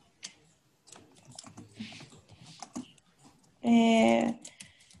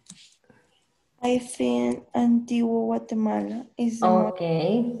 I think Antigua, Guatemala is the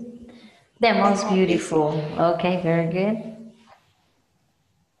the most beautiful. Okay, very good.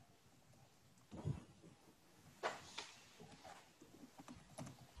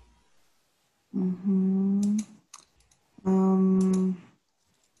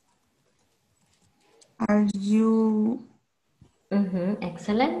 Are you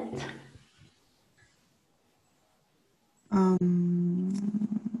excellent.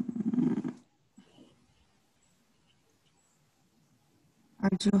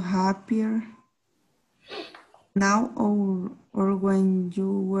 Are you happier now or when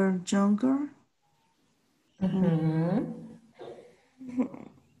you were younger?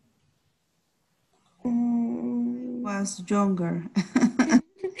 Was younger.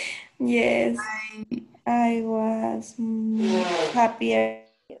 Yes, I was happier.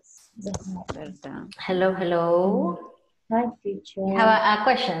 Hello, hello. Hi, teacher. You have a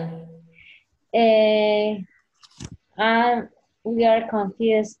question? We are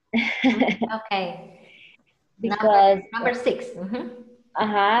confused. Okay. Because number 6.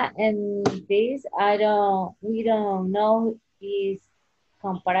 And this we don't know is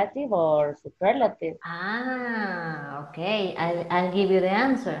comparative or superlative. Okay. I'll give you the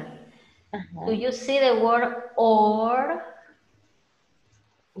answer. Do you see the word or?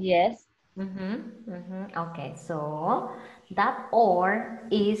 Yes. Okay, so that or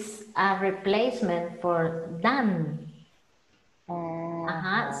is a replacement for than.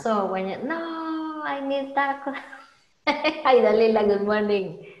 So when you, no, I need taco. Hi, Dalila, good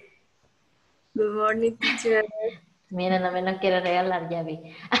morning. Good morning, teacher. Mira, no me lo quiere regalar, ya vi.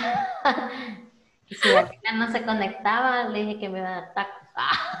 Si Dalila no se conectaba, le dije que me iba a dar tacos.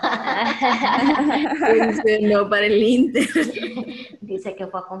 No, para el Inter. Dice que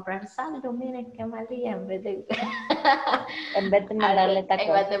fue a comprar saldo, miren qué mal día, en vez de mandarle tacos.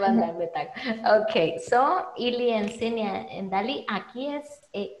 En vez de mandarme tacos. Ok, so, Ili enseña, en Dali, aquí es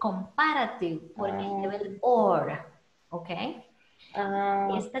comparative, porque lleva el or, ok.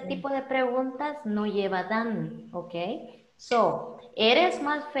 Este tipo de preguntas no lleva dan, ok. So, ¿eres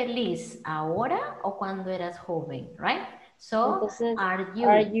más feliz ahora o cuando eras joven, right? So, entonces, are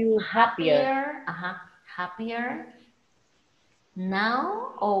you happier? Happier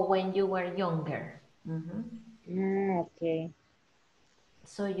now or when you were younger? Okay.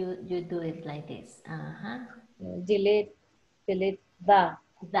 So you do it like this. Delete the.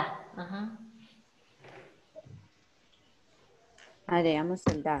 Da. Agregamos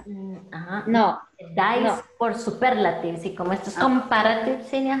el da. No. Da No. es por superlatives y como esto es comparative,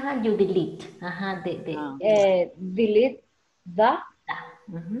 sí, you delete. Delete the.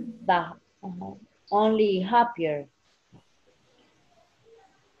 The. Only happier.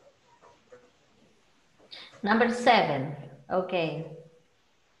 Number 7. Okay.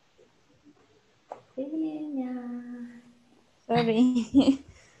 Sorry.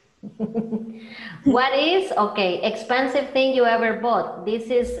 What is, okay, expensive thing you ever bought? This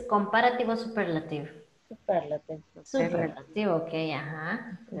is comparative or superlative? Superlative. Superlative, okay,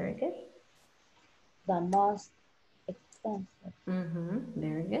 very good. The most expensive.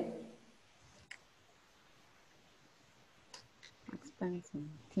 Very good. Expensive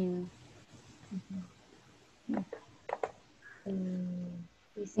thing.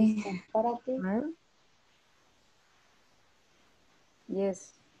 This is comparative.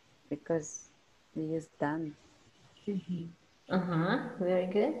 Yes, because we use done. Very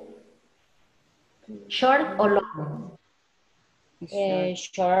good. Short or long?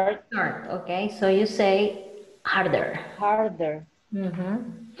 Short. Short, okay. So you say harder. Harder.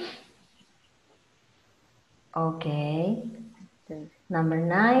 Okay. Number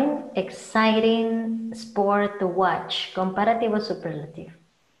 9, exciting sport to watch. Comparative or superlative?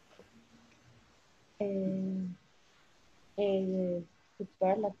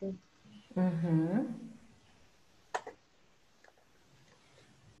 Superlative.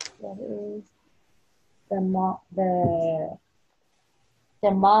 What is the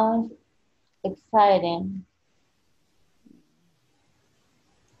most exciting?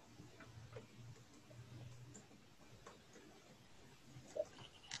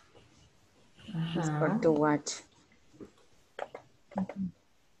 Sport to watch.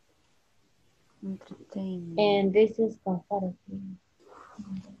 Entertainment. And this is comparative.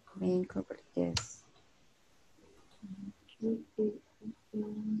 Main corporate, yes.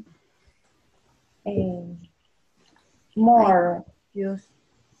 More. Yes.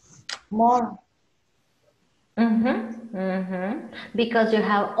 More. Because you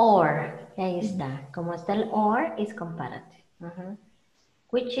have or. Ahí está. Como está el or, is comparative.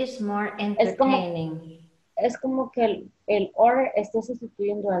 Which is more entertaining. Es como que el or está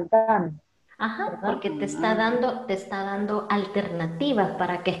sustituyendo al than. Porque te está dando alternativas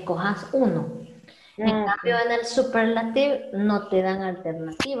para que escojas uno. En cambio, en el superlative no te dan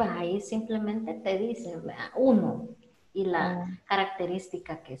alternativas. Ahí simplemente te dicen uno y la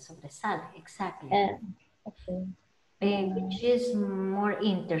característica que sobresale. Exactly. Okay. Which is more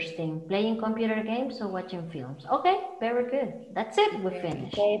interesting, playing computer games or watching films? Okay, very good. That's it. We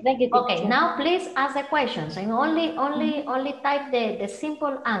finished. Okay, thank you, teacher. Okay, now please ask the questions and only type the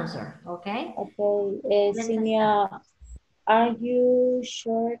simple answer. Okay. Okay, Senior, are you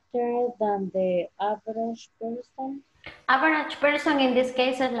shorter than the average person? Average person in this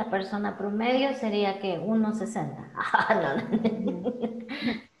case es la persona promedio, sería que 1.60.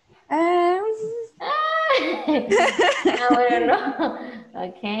 No.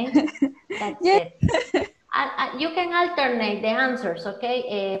 Okay, that's it. You can alternate the answers,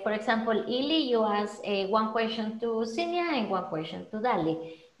 okay? For example, Ili, you ask one question to Sinia and one question to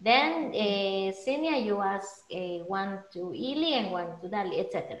Dali. Then, Sinia, you ask one to Ili and one to Dali,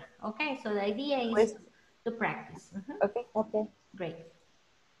 etc. Okay, so the idea is to practice. Okay. Great.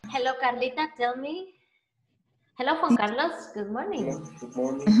 Hello, Carlita, tell me. Hello, Juan Carlos, good morning. Good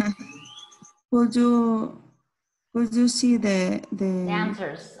morning. Could you see the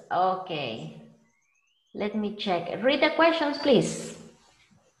answers? Okay. Let me check. Read the questions, please.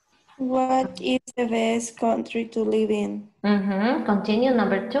 What is the best country to live in? Continue,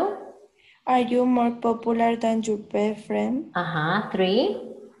 number 2. Are you more popular than your best friend? 3.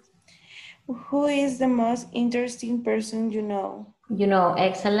 Who is the most interesting person you know? You know,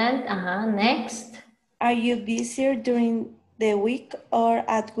 excellent. Next. Are you busier during the week or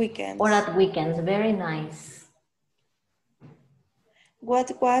at weekends? Or at weekends, very nice.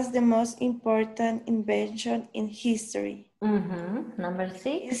 What was the most important invention in history? Number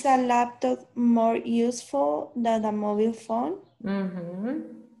 6. Is a laptop more useful than a mobile phone?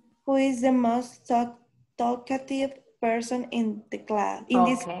 Who is the most talkative person in the class?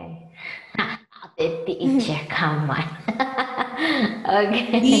 The teacher, come on.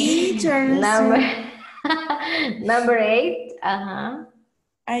 Okay. Teacher. Number 8.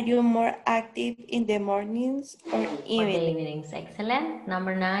 Are you more active in the mornings or evenings? Excellent.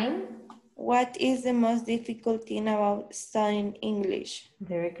 Number 9. What is the most difficult thing about studying English?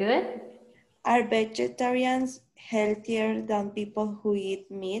 Very good. Are vegetarians healthier than people who eat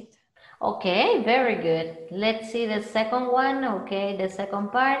meat? Okay, very good. Let's see the second one. Okay, the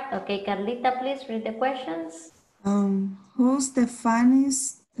second part. Okay, Carlita, please read the questions. Who's the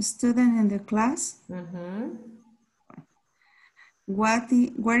funniest student in the class? What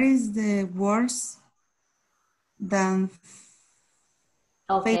is the worst than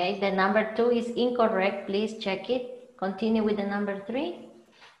Okay, the number 2 is incorrect. Please check it. Continue with the number 3.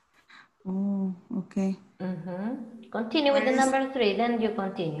 Oh, okay. Continue with the number 3, then you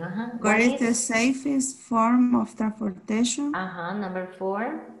continue. What is the safest form of transportation? Number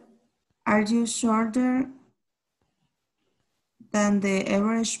 4. Are you shorter than the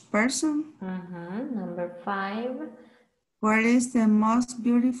average person? Number 5. What is the most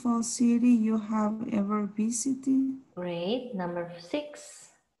beautiful city you have ever visited? Great. Number 6.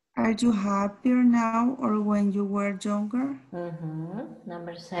 Are you happier now or when you were younger?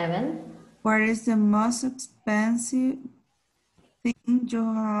 Number 7. What is the most expensive thing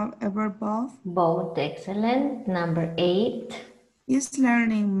you have ever bought? Both excellent. Number 8. Is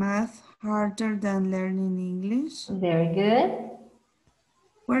learning math harder than learning English? Very good.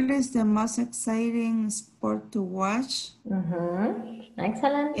 What is the most exciting sport to watch?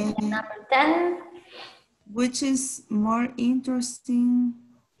 Excellent. Number 10. Which is more interesting,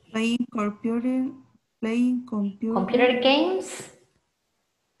 playing computer games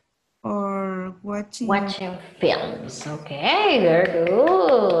or watching films? Okay, very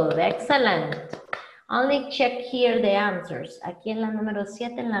good. Excellent. Only check here the answers. Aquí en la número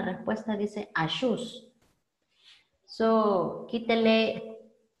 7 en la respuesta dice a shoes. So, quítele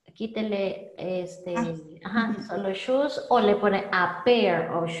solo shoes o le pone a pair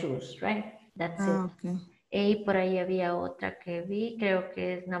of shoes, right? That's it. Okay. Y por ahí había otra que vi, creo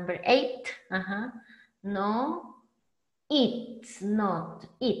que es number 8. No, it's not,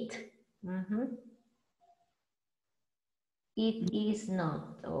 it. It is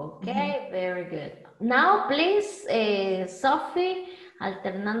not. Okay, very good. Now, please, Sophie,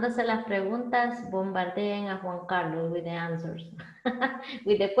 alternándose las preguntas, bombardeen a Juan Carlos with the answers,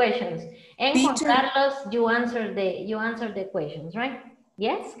 with the questions. And Teacher, Juan Carlos, you answer the questions, right?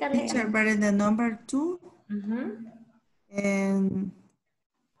 Yes, Carlita? Teacher, but in the number 2, and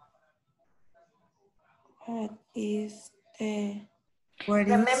What is the...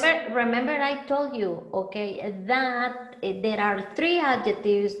 Remember I told you, okay, that there are 3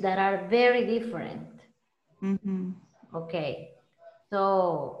 adjectives that are very different. Okay,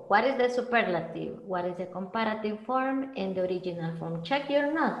 so what is the superlative? What is the comparative form and the original form? Check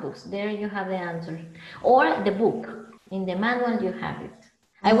your notebooks. There you have the answer. Or the book. In the manual you have it.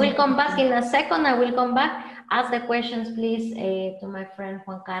 I will come back in a second. I will come back. Ask the questions, please, to my friend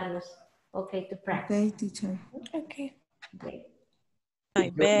Juan Carlos. Okay, to practice. Okay, teacher. Okay. Great. I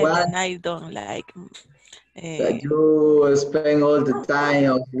bet and I don't like. That you spend all the time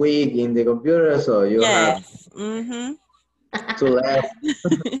of week in the computer, so you have to learn.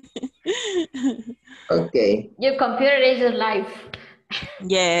 Okay. Your computer is your life.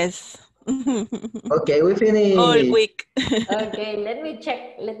 Yes. Okay, we finished. All week. Okay, let me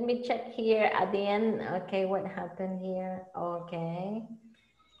check here at the end. Okay, what happened here? Okay.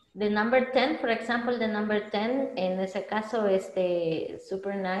 The number 10, for example, the number 10, en ese caso,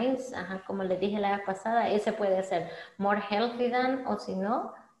 super nice, como les dije la vez pasada, ese puede ser more healthy than, o si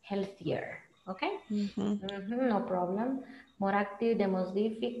no, healthier, okay? No problem. More active, the most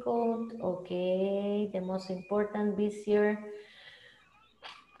difficult, okay, the most important, busier,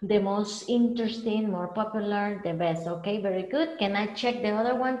 the most interesting, more popular, the best, okay, very good. Can I check the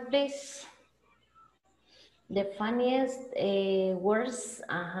other one, please? The funniest, worst,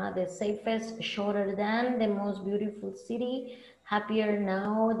 the safest, shorter than, the most beautiful city, happier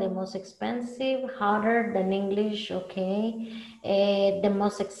now, the most expensive, harder than English, okay, the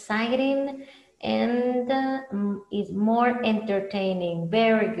most exciting, and is more entertaining.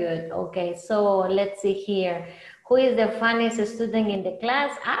 Very good. Okay, so let's see here. Who is the funniest student in the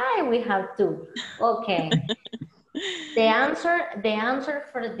class? We have 2. Okay. The answer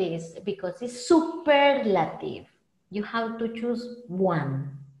for this, because it's superlative, you have to choose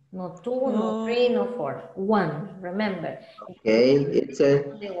 1. No 2, no 3, no 4. 1, remember. Okay, it's a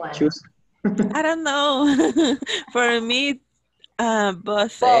choose. I don't know. For me,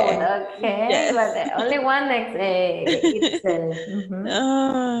 both. Okay, yes. but only one itself.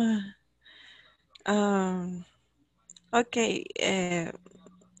 Okay,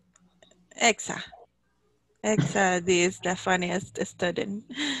 Exa is the funniest student.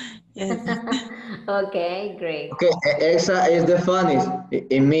 Yes. Okay, great. Okay, Exa is the funniest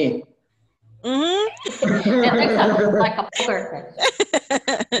in me. Like a poker face.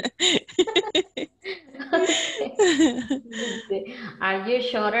 Okay. Are you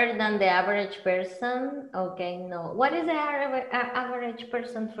shorter than the average person? Okay, no. What is the average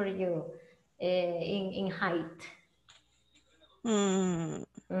person for you in height?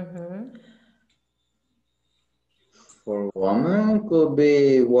 For woman could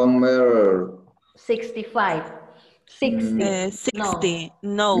be 1 meter. 65. 60. 60.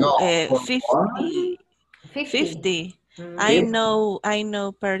 No. No, For 50. 50. 50. I 50.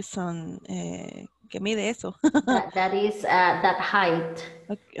 know person que mide eso. That is that height.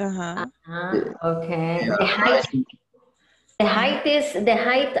 Okay. Yeah, The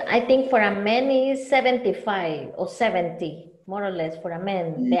height I think for a man is 75 or 70, more or less for a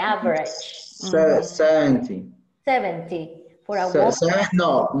man, the average. 70. 70 for a woman.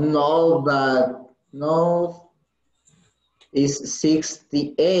 No, but no, it's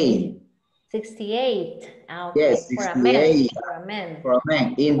 68. 68. Okay. Yes, For a man. 68 For a man. for a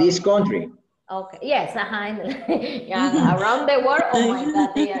man in this country. Okay. Yes. Yeah, around the world. Oh my God,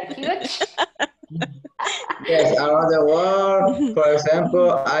 they are huge. Yes, around the world. For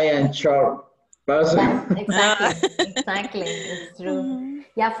example, I am short person. Exactly. It's true.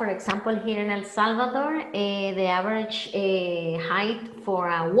 Yeah, for example, here in El Salvador, the average height for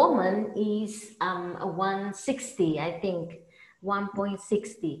a woman is 160, I think,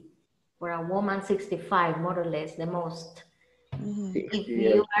 1.60. For a woman, 65, more or less, the most. If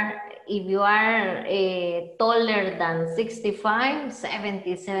you are taller than 65,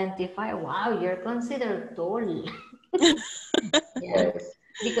 70, 75, wow, you're considered tall. Yes.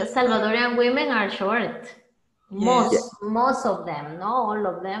 Because Salvadorian women are short. Most of them, not all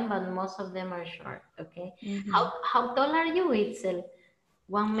of them, but most of them are short. Okay. How tall are you, Itzel?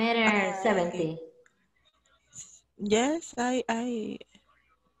 1 meter 70. Yes, I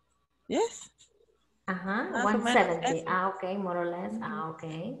yes. 170. Okay, more or less.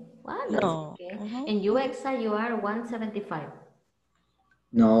 Okay. Well, that's okay. And you, Exa, you are 175.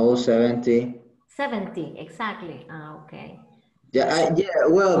 No, 70. 70, exactly. Okay. Yeah,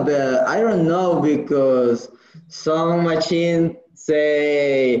 well, but I don't know because some machines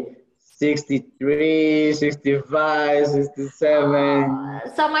say 63, 65, 67.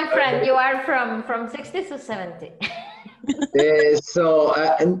 So, my friend, you are from 60 to 70. So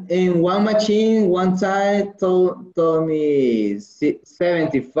in one machine, one time told me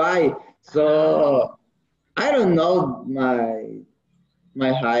 75. So I don't know my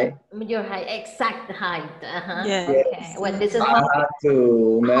height. Your height, exact height. Yes. Okay. Well, this is I have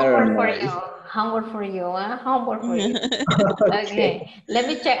to measure homework for my. you. Homework for you. Homework for you. Okay. Let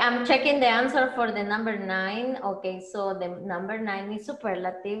me check. I'm checking the answer for the number 9. Okay. So the number 9 is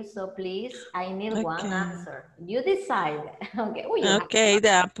superlative. So please, I need one answer. You decide. Okay. Oh, Okay.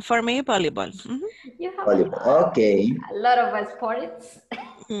 For me, volleyball. You have Okay. a lot of sports.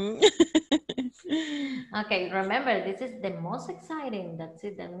 Okay, remember, this is the most exciting. That's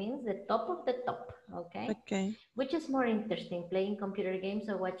it. That means the top of the top. Okay. Okay. Which is more interesting, playing computer games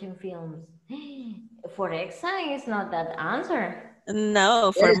or watching films? For Exa, it's not that answer.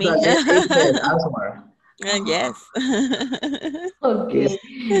 No, for me. Yes. Okay.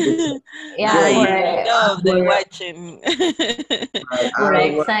 Yeah, I love the watching. For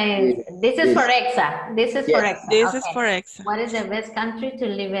Exa, this is for Exa. This is for Exa. This is for Exa. What is the best country to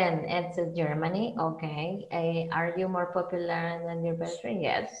live in? It's Germany. Okay. Are you more popular than your best friend?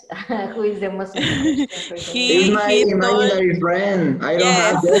 Yes. Who is the most interesting person? He's my imaginary friend. I don't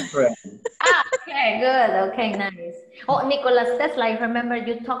have that friend. Okay, good. Okay, nice. Oh, Nicolas Tesla, I remember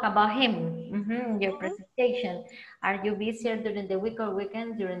you talk about him. Your presentation. Are you busier during the week or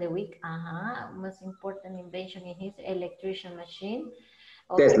weekends? During the week. Most important invention in his electrician machine.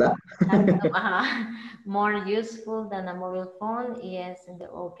 Okay. Tesla. More useful than a mobile phone? Yes.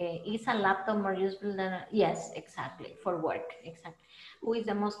 Okay. Is a laptop more useful than a... Yes, exactly. For work. Exactly. Who is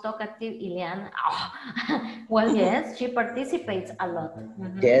the most talkative? Ileana. Oh. Well, yes, she participates a lot.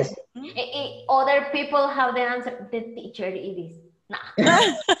 Yes. Other people have the answer. The teacher, it is.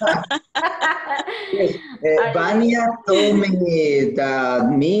 Yes. Vania told me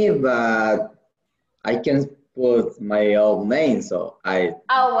that but I can put my own name, so I.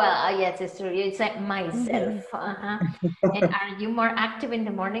 Oh, well, yes, it's true. You said myself. And are you more active in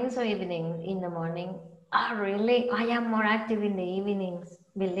the mornings or evenings? In the morning. Oh, really? I am more active in the evenings.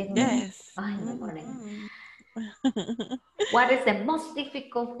 Believe me. Yes. In the morning. What is the most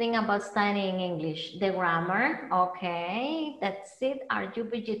difficult thing about studying English? The grammar. Okay, that's it. Are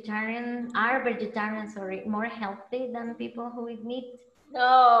vegetarians more healthy than people who eat meat?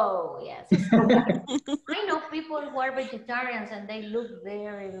 No, yes, it's true. I know people who are vegetarians and they look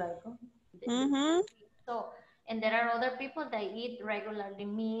very like, So, and there are other people that eat regularly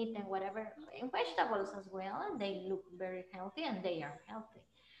meat and whatever, and vegetables as well, and they look very healthy and they are healthy.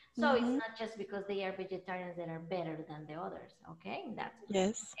 So it's not just because they are vegetarians that are better than the others, okay?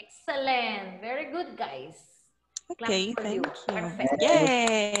 That's excellent. Very good, guys. Okay, Claps for you. thank you. Perfect.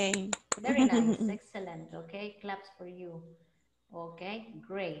 Yay! Very nice. Excellent. Okay, claps for you. Okay,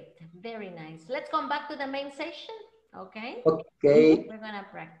 great. Very nice. Let's come back to the main session. Okay. Okay. We're gonna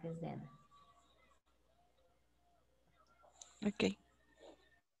practice then. Okay.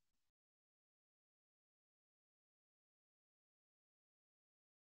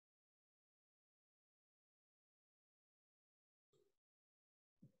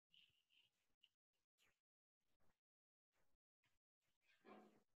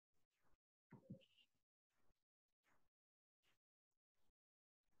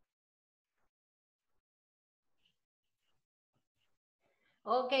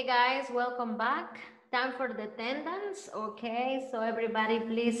 Okay, guys, welcome back. Time for the attendance. Okay, so everybody,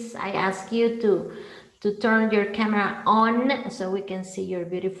 please, I ask you to turn your camera on so we can see your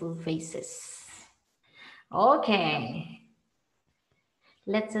beautiful faces. Okay.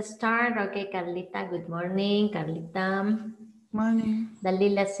 Let's start. Okay, Carlita, good morning. Carlita. Morning.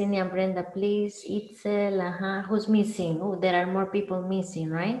 Dalila, Cindy, and Brenda, please. Itzel, who's missing? Oh, there are more people missing,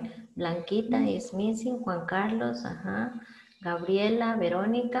 right? Blanquita is missing. Juan Carlos, Gabriela,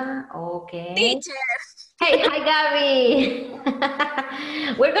 Veronica, okay. Teacher. Hey, hi, Gabby.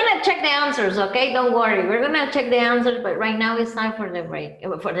 We're gonna check the answers, okay? Don't worry. We're gonna check the answers, but right now it's time for the break.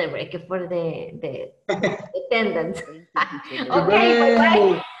 For the attendance. Okay,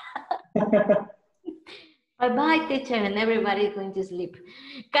 bye-bye. Bye-bye, teacher, and everybody is going to sleep.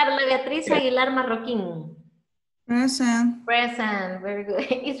 Carla Beatriz Aguilar Marroquín. Present. Present, very good.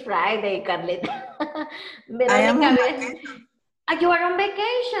 It's Friday, Carlita. I am on vacation. You are on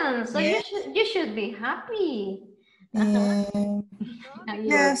vacation, so Yes. you should be happy.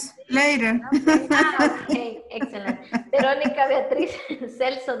 Yes, later. Okay, excellent. Verónica Beatriz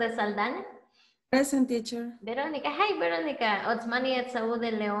Celso de Saldaña. Present, teacher. Verónica, hi, Verónica. Otsmani Etsaú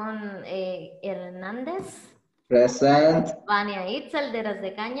de León Hernández. Present. Vania Itzel de Las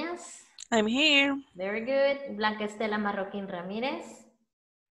de Cañas. I'm here. Very good. Blanca Estela Marroquín Ramírez.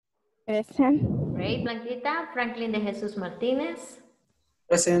 Present. Great, Blanquita. Franklin de Jesús Martínez.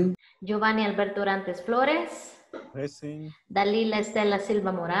 Present. Giovanni Alberto Orantes Flores. Present. Dalila Estela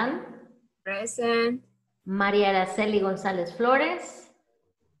Silva Morán. Present. María Araceli González Flores.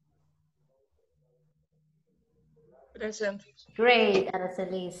 Present. Great,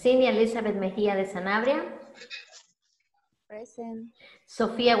 Araceli. Cinia Elizabeth Mejía de Sanabria. Present.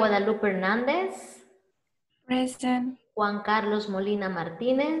 Sofía Guadalupe Hernández. Present. Juan Carlos Molina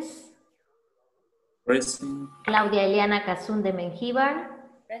Martínez. Present. Claudia Eliana Cazún de Mengíbar.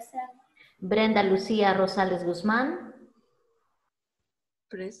 Present. Brenda Lucía Rosales Guzmán.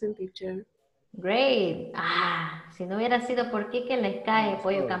 Present, teacher. Great. Si no hubiera sido por Quique, les cae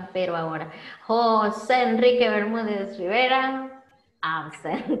pollo campero ahora. José Enrique Bermúdez Rivera.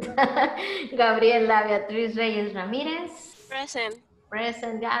 Absent. Gabriela Beatriz Reyes Ramírez. Present.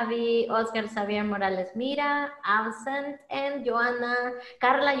 Present. Gaby. Oscar Xavier Morales Mira. Absent. And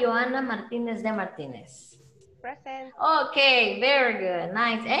Carla Joana Martínez de Martínez. Present. Okay, very good.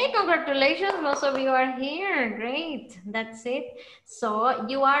 Nice. Hey, congratulations. Most of you are here. Great. That's it. So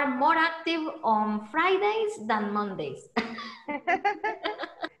you are more active on Fridays than Mondays.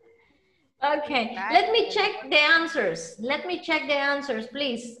 Okay, let me check the answers. Let me check the answers,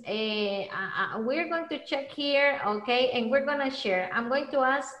 please. We're going to check here, okay, and we're going to share. I'm going to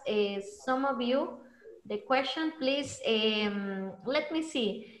ask some of you the question, please. Let me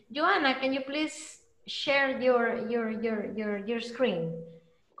see. Joanna, can you please share your screen?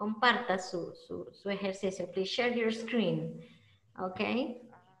 Comparta su ejercicio. Please share your screen. Okay.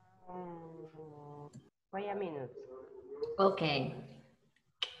 Wait a minute. Okay.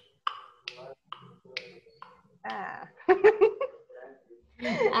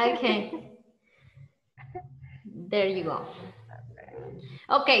 Okay. There you go.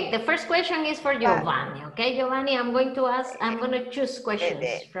 Okay, the first question is for Giovanni. Okay, Giovanni, I'm going to choose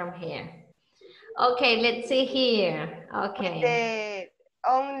questions from here. Okay, let's see here. Okay.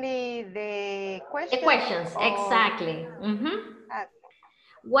 Only the questions? The questions, exactly.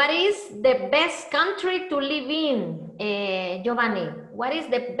 What is the best country to live in, Giovanni? What is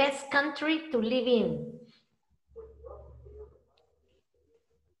the best country to live in?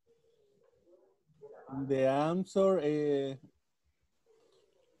 The answer,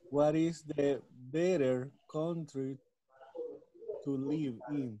 what is the better country to live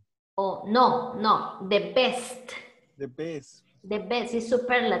in? Oh, no, the best. The best. The best is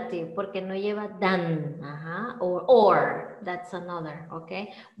superlative porque no lleva than, or, that's another,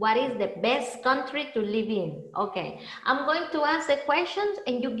 okay? What is the best country to live in? Okay, I'm going to ask the questions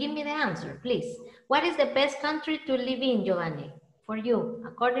and you give me the answer, please. What is the best country to live in, Giovanni? For you,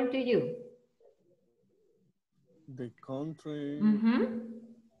 according to you. The country.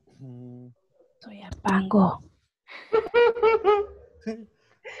 Soy a Pango.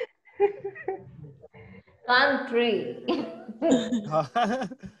 Country.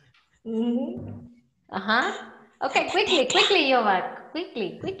 Okay, quickly, Yovac.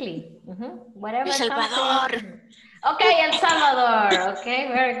 Quickly. Whatever El comes to Salvador. your... Okay, El Salvador. Okay,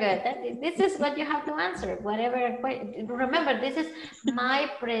 very good. This is what you have to answer. Whatever. Remember, this is my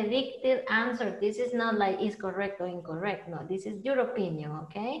predicted answer. This is not like is correct or incorrect. No, this is your opinion.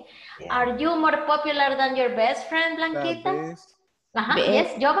 Okay. Yeah. Are you more popular than your best friend, Blanquita? The best.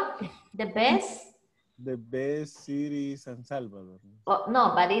 Yes, Yovac. The best. The best city is San Salvador. Oh,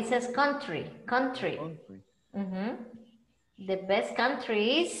 no, but it says country. Country. The best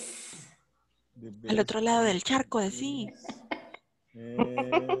country is... Al otro lado del charco, decís.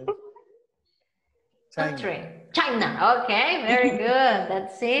 China. Okay, very good.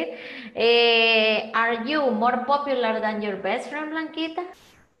 That's it. Are you more popular than your best friend, Blanquita?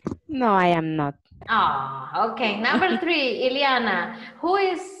 No, I am not. Okay. Number 3, Ileana. Who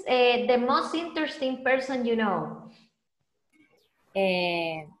is the most interesting person you know?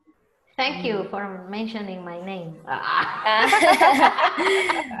 Thank you for mentioning my name.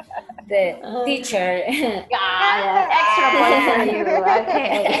 The teacher. Extra point for you.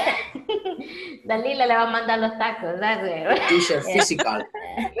 Okay. Dalila le va a mandar los tacos. That's it. Teacher physical.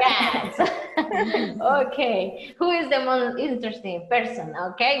 Yes. Okay. Who is the most interesting person?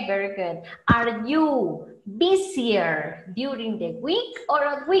 Okay, very good. Are you busier during the week or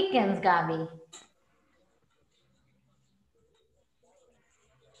on weekends, Gabby?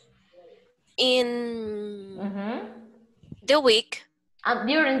 In the week.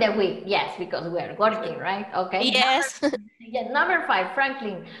 During the week, yes, because we are working, right? Okay. Yes. Number 5,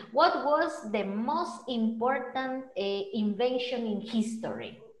 Franklin. What was the most important invention in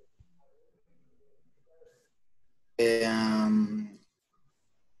history? Energy.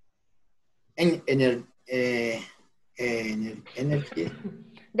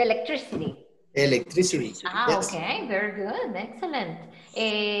 The electricity. Electricity. Yes. Okay, very good, excellent.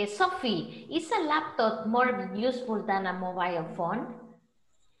 Sophie, is a laptop more useful than a mobile phone?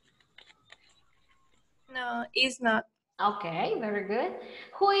 No, it's not. Okay, very good.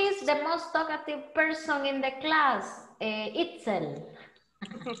 Who is the most talkative person in the class? Itzel.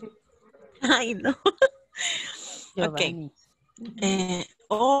 I know. Okay.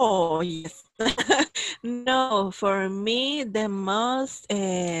 Oh, yes. No, for me, the most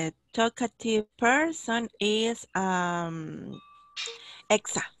talkative person is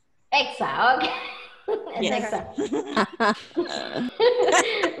Exa. Exa, okay. Yes.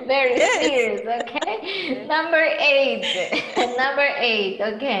 Very serious, okay. Number 8. Number 8,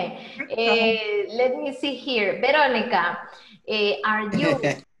 okay. Let me see here. Veronica, are you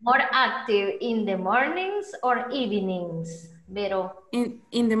more active in the mornings or evenings, Vero? In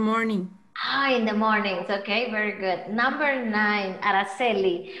the morning. In the mornings, okay, very good. Number 9,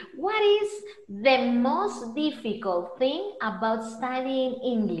 Araceli, what is the most difficult thing about studying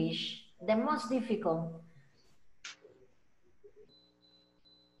English? The most difficult?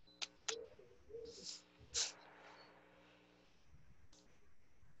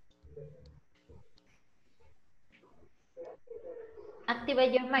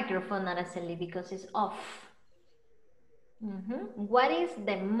 Activate your microphone, Araceli, because it's off. What is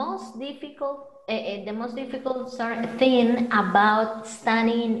the most difficult thing about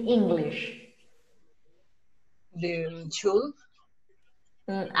studying English? The school.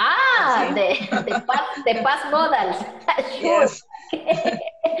 The past modals. Yes.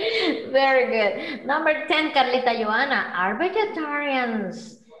 Very good. Number 10, Carlita Joana. Are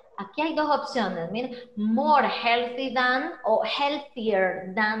vegetarians? Aquí hay dos opciones. Mira, more healthy than or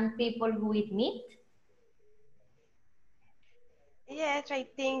healthier than people who eat meat? Yes, I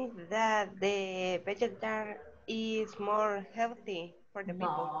think that the vegetarian is more healthy for the people.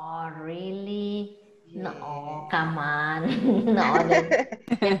 No, really? Yeah. No, come on. No,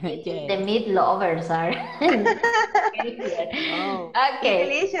 the meat lovers are healthier. Oh.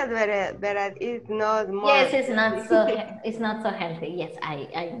 Okay. It's delicious, but it's not more. Yes, it's not so healthy. Yes, I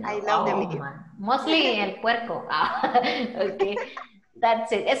know. I love the meat. Man. Mostly el puerco. Okay.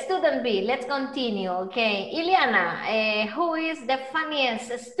 That's it. Student B, let's continue. Okay. Ileana, who is the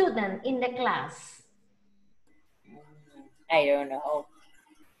funniest student in the class? I don't know.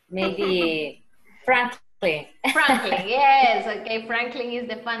 Maybe Franklin. Franklin, yes, okay, Franklin is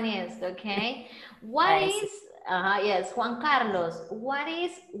the funniest, okay. What is, yes, Juan Carlos, what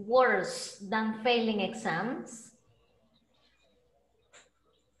is worse than failing exams?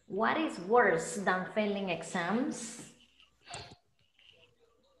 What is worse than failing exams?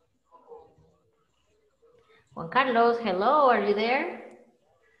 Juan Carlos, hello, are you there?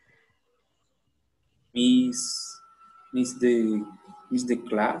 Miss the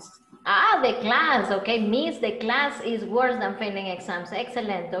class. Ah, the class, okay. Miss the class is worse than failing exams.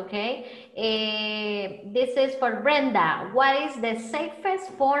 Excellent, okay. This is for Brenda. What is the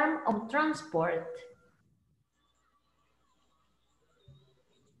safest form of transport?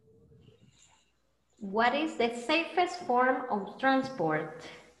 What is the safest form of transport?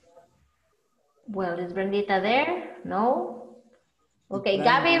 Well, is Brendita there? No? Okay,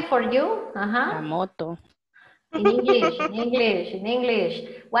 Gabby, for you? La moto. In English, in English, in English.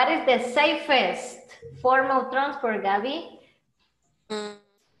 What is the safest form of transport, Gabby?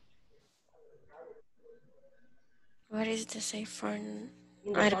 What is the safe form?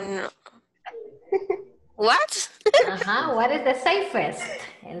 I don't know. What? What is the safest?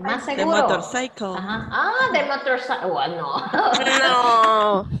 El más seguro. The motorcycle. Ah, the motorcycle. Well, no.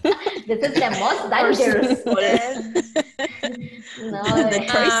 No. This is the most dangerous. No. The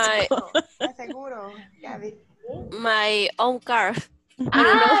tricycle. Seguro, Gabby. My own car.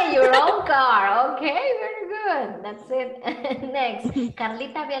 Your own car. Okay, very good. That's it. Next,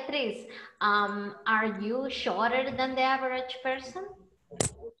 Carlita Beatriz. Are you shorter than the average person?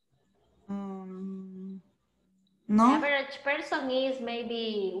 No. The average person is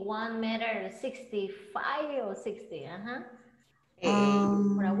maybe 1.65 or 60.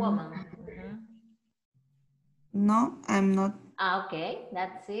 For a woman. No, I'm not. Okay,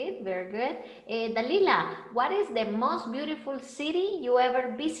 that's it. Very good. Dalila, what is the most beautiful city you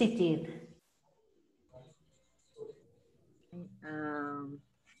ever visited?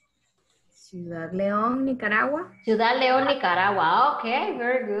 Ciudad León, Nicaragua. Ciudad León, Nicaragua. Okay,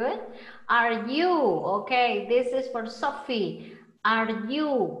 very good. Are you, okay, this is for Sophie. Are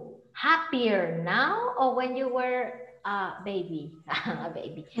you happier now or when you were a baby? A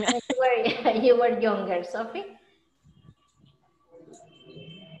baby. When you were younger, Sophie?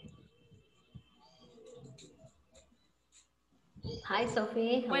 Hi,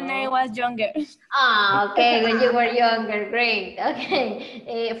 Sophie. Hello. When I was younger. Okay, when you were younger, great.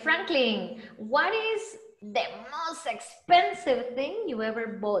 Okay, Franklin, what is the most expensive thing you ever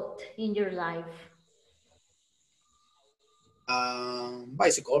bought in your life?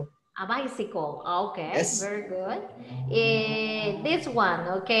 Bicycle. A bicycle, okay, Yes. very good. This one,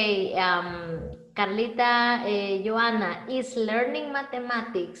 okay, Carlita, Joanna, is learning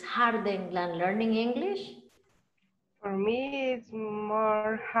mathematics harder than learning English? For me, it's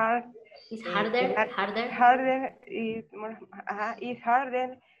more hard. It's harder? Harder is more. It's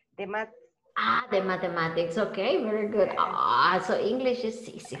harder the math. The mathematics, okay, very good. So English is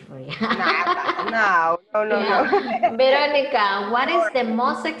easy for you. No. Veronica, what is the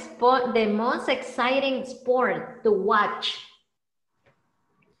most exciting sport to watch?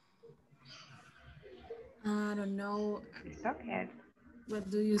 I don't know. Okay.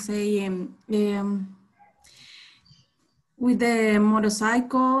 What do you say? With the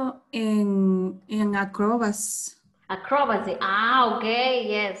motorcycle and acrobats. Acrobacy. Okay,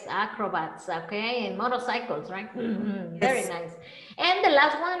 yes, acrobats. Okay, and motorcycles, right? Very nice. And the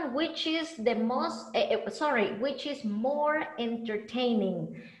last one, which is the most, which is more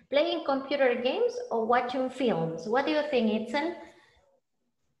entertaining, playing computer games or watching films? What do you think, Itzel?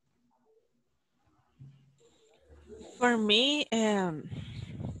 For me,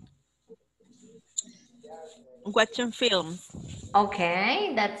 watching films.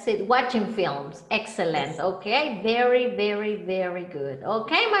 Okay, that's it. Watching films. Excellent. Okay, very, very, very good.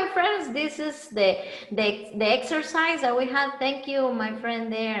 Okay, my friends, this is the exercise that we have. Thank you, my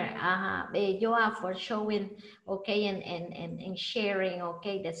friend there, Joa, for showing, okay, and sharing,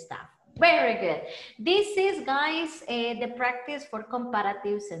 okay, the stuff. Very good. This is, guys, the practice for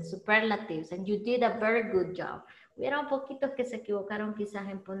comparatives and superlatives, and you did a very good job. Hubieron poquitos que se equivocaron quizás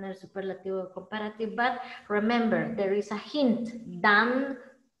en poner superlativo o comparative, but remember, there is a hint, than,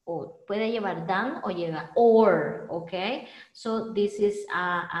 o puede llevar than o lleva or, okay? So this is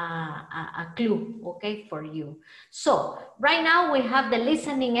a clue, okay, for you. So right now we have the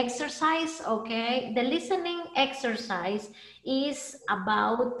listening exercise, okay? The listening exercise is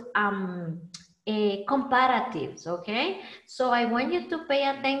about comparatives, okay? So I want you to pay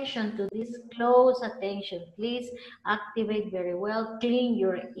attention to this, close attention, please activate very well, clean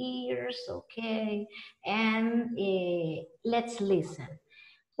your ears, okay? And let's listen.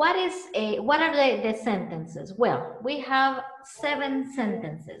 What are the sentences? Well, we have 7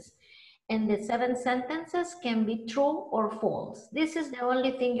 sentences. And the 7 sentences can be true or false. This is the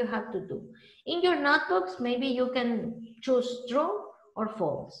only thing you have to do. In your notebooks, maybe you can choose true or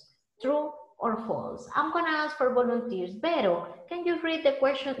false. True or false. I'm gonna ask for volunteers. Vero, can you read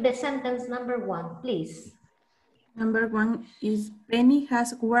the sentence number 1, please? Number 1 is Penny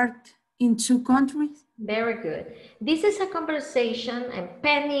has worked in 2 countries. Very good. This is a conversation and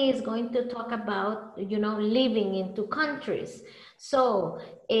Penny is going to talk about, living in 2 countries. So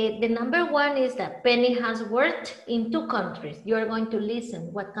the number 1 is that Penny has worked in 2 countries. You're going to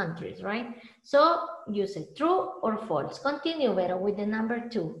listen what countries, right? So you say true or false. Continue, Vero, with the number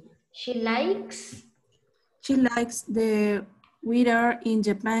 2. She likes the weather in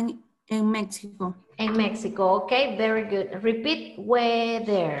Japan and Mexico. In Mexico, okay, very good. Repeat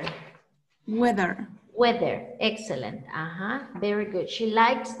weather. Weather, excellent. Very good. She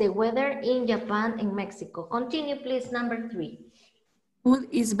likes the weather in Japan and Mexico. Continue, please, number 3. Food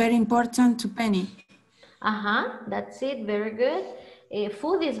is very important to Penny. That's it, very good.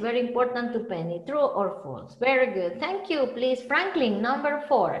 Food is very important to Penny, true or false? Very good, thank you. Please, Franklin, number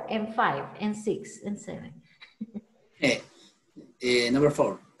 4 and 5 and 6 and 7. Number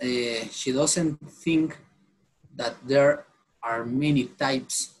 4, she doesn't think that there are many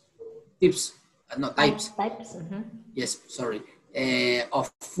types. Yes, sorry.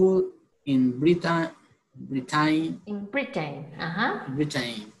 Of food in Britain. In Britain.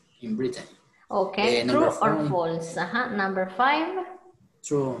 Okay, number true 5, or false? Number 5.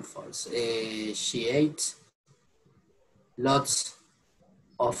 True or false. She ate lots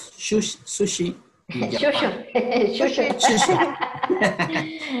of sushi in Japan.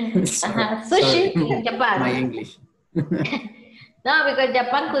 Sushi in Japan. My English. No, because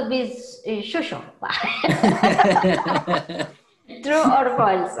Japan could be shusho. True or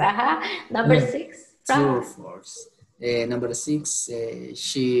false? Number 6. True or false? Number 6.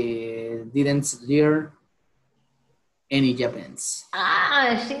 She didn't learn any Japanese.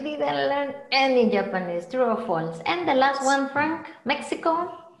 She didn't learn any Japanese. True or false? And the last one, Frank,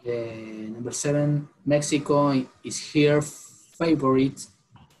 Mexico. Number 7. Mexico is her favorite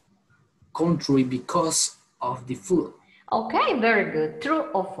country because of the food. Okay, very good. True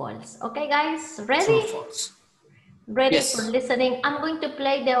or false? Okay, guys, ready? True or false? Ready Yes. for listening? I'm going to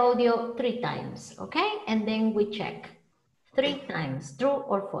play the audio 3 times, okay? And then we check. 3 times, true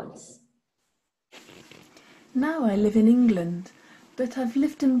or false? Now I live in England, but I've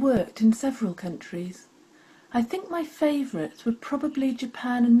lived and worked in several countries. I think my favourites were probably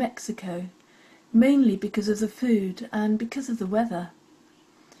Japan and Mexico, mainly because of the food and because of the weather.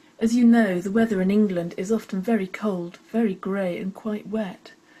 As you know, the weather in England is often very cold, very grey and quite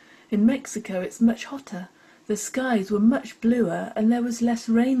wet. In Mexico it's much hotter. The skies were much bluer and there was less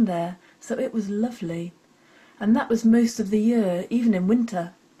rain there, so it was lovely. And that was most of the year, even in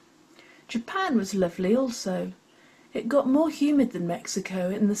winter. Japan was lovely also. It got more humid than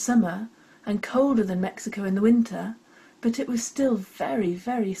Mexico in the summer and colder than Mexico in the winter, but it was still very,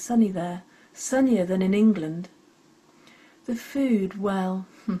 very sunny there, sunnier than in England. The food, well,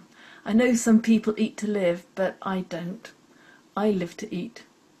 I know some people eat to live, but I don't. I live to eat.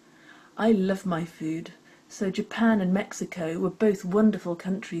 I love my food, so Japan and Mexico were both wonderful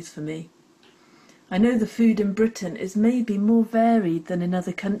countries for me. I know the food in Britain is maybe more varied than in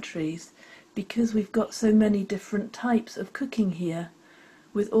other countries because we've got so many different types of cooking here,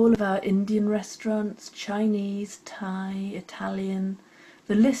 with all of our Indian restaurants, Chinese, Thai, Italian.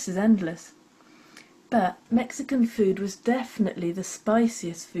 The list is endless. But Mexican food was definitely the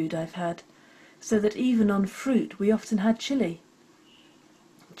spiciest food I've had, so that even on fruit we often had chili.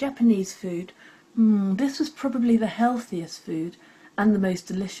 Japanese food, this was probably the healthiest food and the most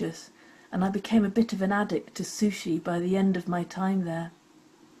delicious, and I became a bit of an addict to sushi by the end of my time there.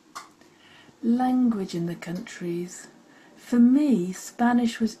 Language in the countries. For me,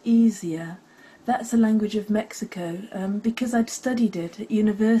 Spanish was easier. That's the language of Mexico, because I'd studied it at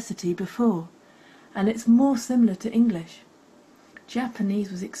university before, and it's more similar to English.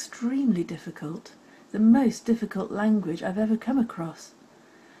 Japanese was extremely difficult, the most difficult language I've ever come across,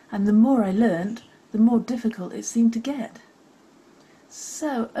 and the more I learnt, the more difficult it seemed to get.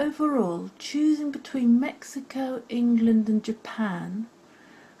 So overall, choosing between Mexico, England and Japan,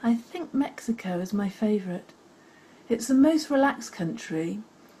 I think Mexico is my favourite. It's the most relaxed country,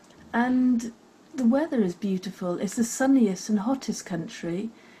 and the weather is beautiful. It's the sunniest and hottest country,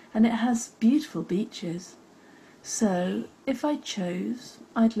 and it has beautiful beaches. So, if I chose,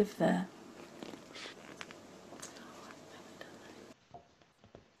 I'd live there.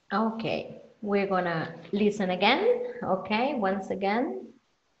 Okay, we're gonna listen again, okay, once again.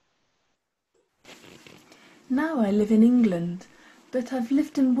 Now I live in England, but I've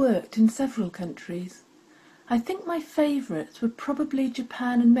lived and worked in several countries. I think my favourites were probably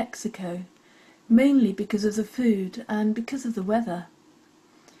Japan and Mexico, mainly because of the food and because of the weather.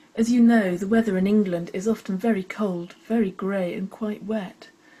 As you know, the weather in England is often very cold, very grey and quite wet.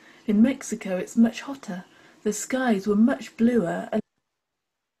 In Mexico it's much hotter. The skies were much bluer and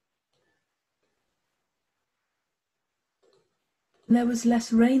there was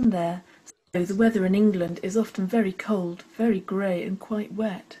less rain there. So the weather in England is often very cold, very grey and quite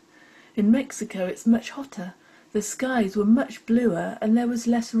wet. In Mexico it's much hotter. The skies were much bluer and there was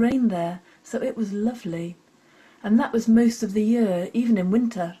less rain there, so it was lovely. And that was most of the year, even in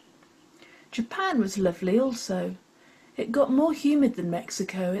winter. Japan was lovely also. It got more humid than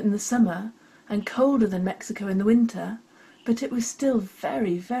Mexico in the summer and colder than Mexico in the winter, but it was still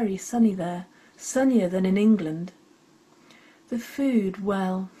very, very sunny there, sunnier than in England. The food,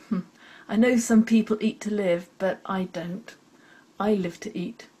 well, I know some people eat to live, but I don't. I live to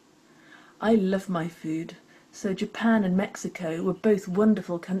eat. I love my food, so Japan and Mexico were both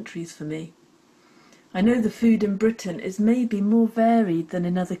wonderful countries for me. I know the food in Britain is maybe more varied than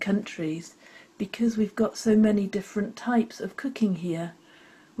in other countries because we've got so many different types of cooking here,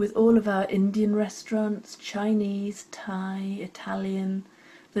 with all of our Indian restaurants, Chinese, Thai, Italian.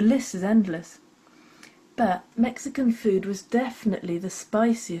 The list is endless. But Mexican food was definitely the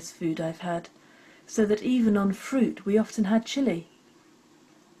spiciest food I've had, so that even on fruit we often had chili.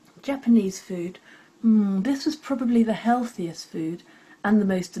 Japanese food, this was probably the healthiest food and the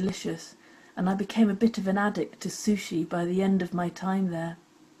most delicious, and I became a bit of an addict to sushi by the end of my time there.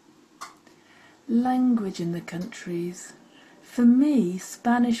 Language in the countries. For me,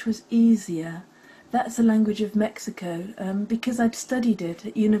 Spanish was easier. That's the language of Mexico, because I'd studied it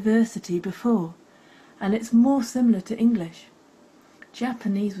at university before, and it's more similar to English.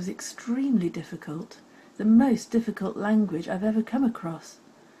 Japanese was extremely difficult, the most difficult language I've ever come across,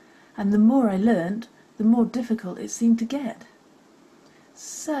 and the more I learnt, the more difficult it seemed to get.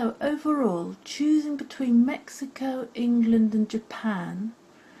 So overall, choosing between Mexico, England and Japan,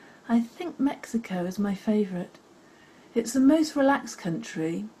 I think Mexico is my favourite. It's the most relaxed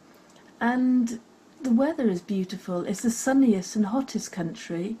country, and the weather is beautiful. It's the sunniest and hottest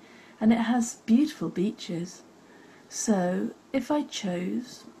country, and it has beautiful beaches. So, if I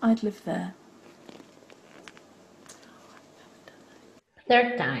chose, I'd live there.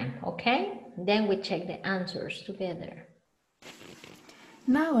 Third time, okay? Then we check the answers together.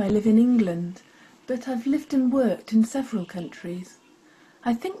 Now I live in England, but I've lived and worked in several countries.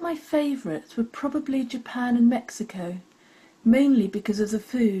 I think my favourites were probably Japan and Mexico, mainly because of the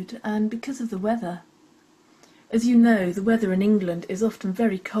food and because of the weather. As you know, the weather in England is often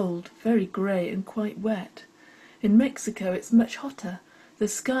very cold, very grey and quite wet. In Mexico it's much hotter. The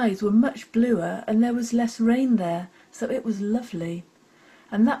skies were much bluer and there was less rain there, so it was lovely.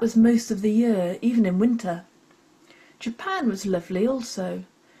 And that was most of the year, even in winter. Japan was lovely also.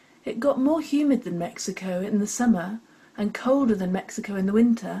 It got more humid than Mexico in the summer and colder than Mexico in the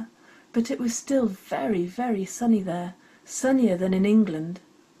winter, but it was still very, very sunny there, sunnier than in England.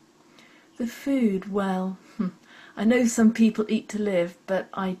 The food, well, I know some people eat to live, but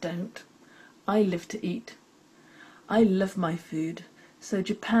I don't. I live to eat. I love my food, so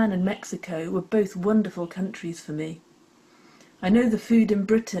Japan and Mexico were both wonderful countries for me. I know the food in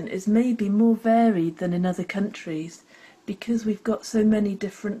Britain is maybe more varied than in other countries because we've got so many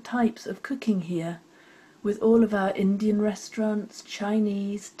different types of cooking here, with all of our Indian restaurants,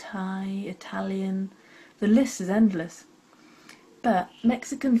 Chinese, Thai, Italian. The list is endless. But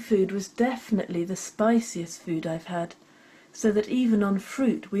Mexican food was definitely the spiciest food I've had, so that even on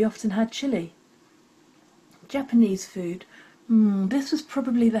fruit we often had chili. Japanese food, this was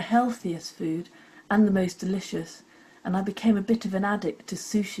probably the healthiest food and the most delicious, and I became a bit of an addict to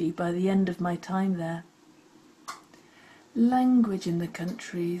sushi by the end of my time there. Language in the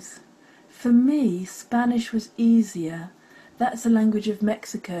countries. For me, Spanish was easier. That's the language of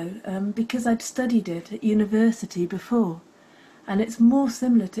Mexico, because I'd studied it at university before, and it's more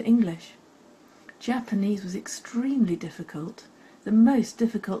similar to English. Japanese was extremely difficult, the most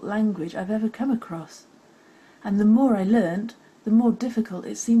difficult language I've ever come across, and the more I learnt, the more difficult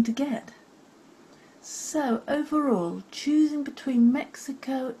it seemed to get. So overall, choosing between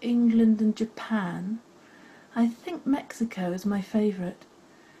Mexico, England and Japan, I think Mexico is my favourite.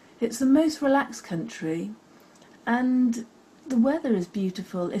 It's the most relaxed country, and the weather is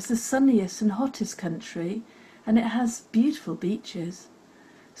beautiful. It's the sunniest and hottest country, and it has beautiful beaches.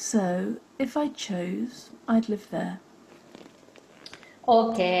 So, if I chose, I'd live there.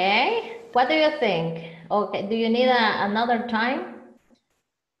 Okay, what do you think? Okay, do you need another time?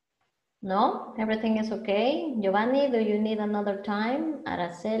 No? Everything is okay? Giovanni, do you need another time?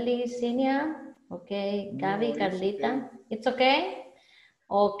 Araceli, Cinia? Okay. Gabi, No, it's Carlita? okay. It's okay?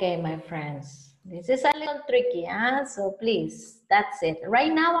 Okay, my friends. This is a little tricky, huh? So please, that's it.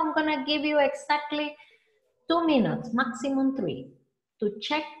 Right now, I'm gonna give you exactly 2 minutes, maximum 3, to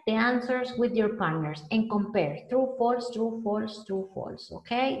check the answers with your partners and compare true, false, true, false, true, false.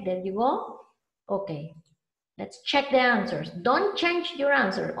 Okay, there you go. Okay, let's check the answers. Don't change your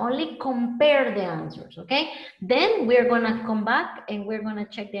answer, only compare the answers, okay? Then we're gonna come back and we're gonna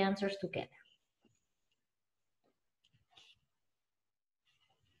check the answers together.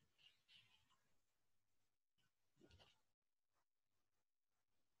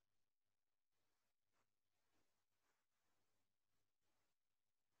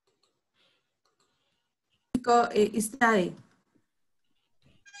 Study.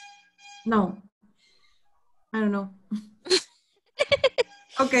 No. I don't know.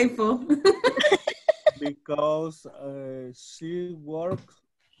 Okay, Paul. Because she works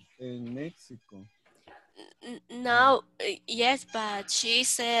in Mexico. No, yes, but she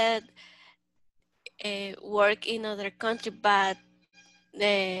said work in other country, but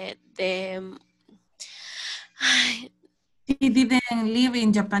the She didn't live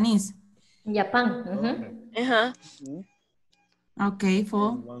in Japanese. Japan. Okay. uh-huh. Okay,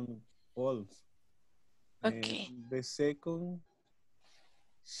 Paul. And one false. Okay. And the second,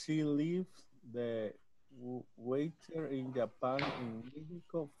 she leaves the waiter in Japan in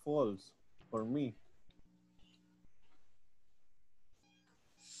Mexico false for me.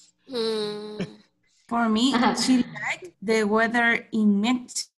 For me, she liked the weather in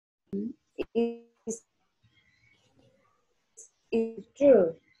Mexico. It's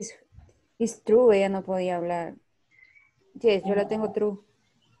true. It's true, ella no podía hablar. Yes, yo la tengo true.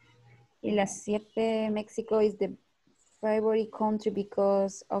 Y la 7, Mexico is the favorite country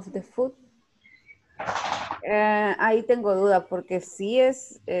because of the food. Ahí tengo duda porque sí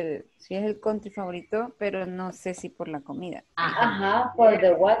es el country favorito, pero no sé si por la comida. Ajá, for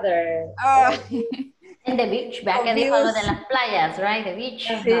the weather. And the beach, vea que dijo lo de las playas, right? The beach.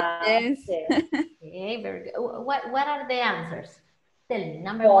 Yes. Okay, very good. What are the answers? Tell me.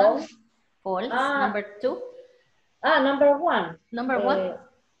 Number False. 1, false. Number 2. Number 1. Number 1.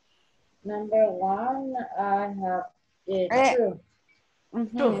 Number 1, I have true.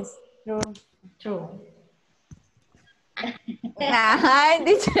 True. True. True. Ay,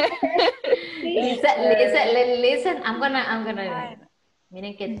 dice. Listen, I'm gonna.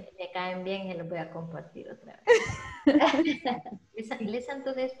 Miren que me caen bien y los voy a compartir otra vez. Listen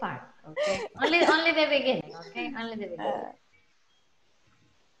to this part, okay? Only the beginning, okay? Only the beginning.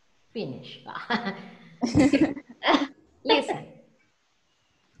 Finish. Listen.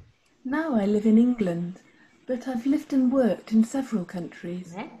 Now I live in England, but I've lived and worked in several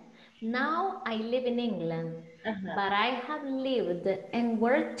countries. Now I live in England, but I have lived and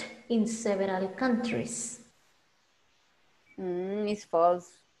worked in several countries. It's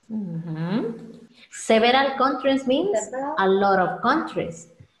false. Several countries means a lot of countries.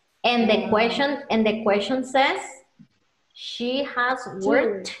 And the question says she has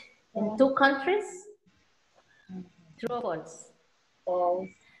worked in 2 countries. True or false? False.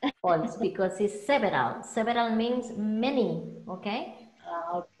 False, because it's several. Several means many, okay?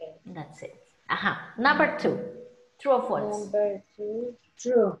 Okay. That's it. Number 2, true or false? Number 2,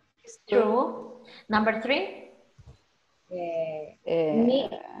 true. True. Number 3? Me,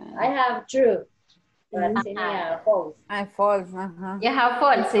 I have true. But Cinia, false. I false. You have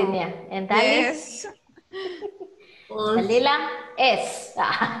false, Cinia. And that is? Dalila, S.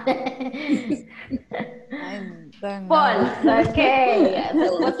 False. Okay.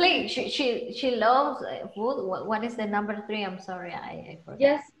 Supposedly, she loves food. What is the number 3? I'm sorry, I forgot.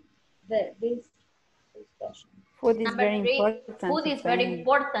 Yes, this question. Food is Number very 3, important. food is very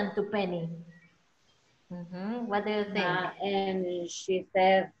important to Penny. What do you think? And she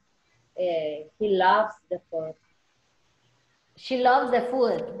said he loves the food. She loves the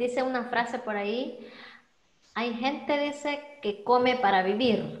food. Dice una frase por ahí. Hay gente dice que come para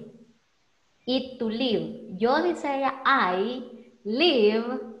vivir. Eat to live. Yo dice ella, I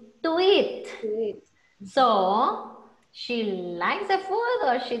live to eat. So, she likes the food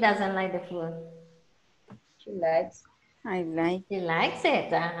or she doesn't like the food? She likes. I like. She likes it.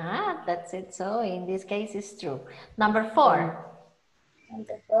 That's it. So, in this case, it's true. Number 4.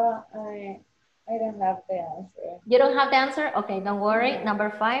 Number 4, I don't have the answer. You don't have the answer? Okay, don't worry. Number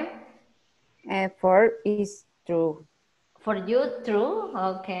 5? 4 is true. For you, true.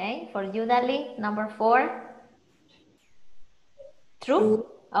 Okay. For you, Dali, number 4? True?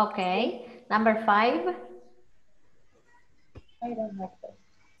 Okay. Number 5? I don't have that.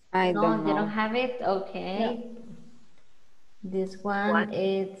 I No, don't they know. don't have it? Okay. This one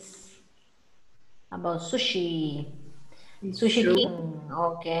is about sushi. Sushi True. king.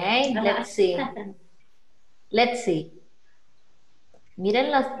 Okay, let's see. Let's see.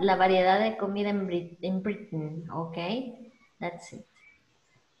 Miren la variedad de comida en Britain. Okay, that's it.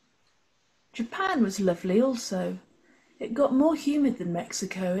 Japan was lovely also. It got more humid than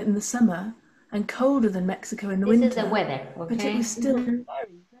Mexico in the summer and colder than Mexico in the winter. This is the weather, okay? But it was still very,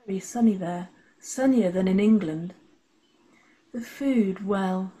 very sunny there, sunnier than in England. The food,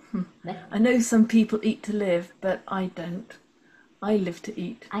 well, I know some people eat to live, but I don't. I live to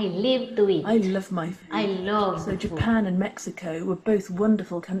eat. I live to eat. I love my food. I love So the Japan and Mexico were both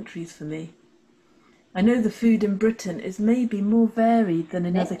wonderful countries for me. I know the food in Britain is maybe more varied than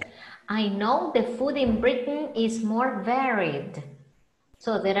in other countries. I know the food in Britain is more varied.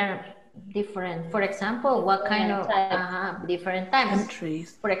 So there are different, for example, what kind of different types?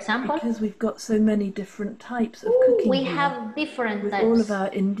 Countries. For example? Because we've got so many different types of cooking we here. have different with types. all of our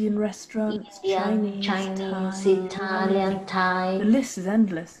Indian restaurants, Indian, Chinese, Italian, Thai. The list is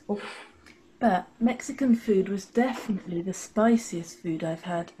endless. Oof. But Mexican food was definitely the spiciest food I've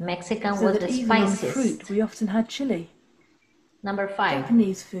had. Mexican so was that the even spiciest. on fruit, we often had chili. Number 5.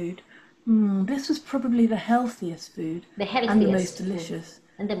 Japanese food. This was probably the healthiest food. The healthiest and the most delicious.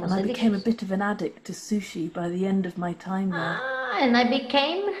 And the most I delicious. became a bit of an addict to sushi by the end of my time there. And I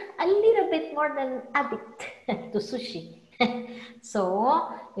became a little bit more than addict to sushi. So,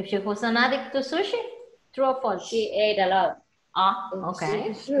 if she was an addict to sushi, true or false? She ate a lot.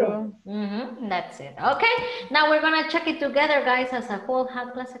 Okay. It's true. That's it. Okay, now we're gonna check it together, guys, as a whole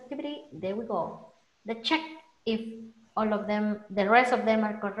hard class activity. There we go. Let's check if all of them, the rest of them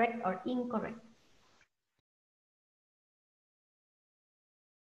are correct or incorrect.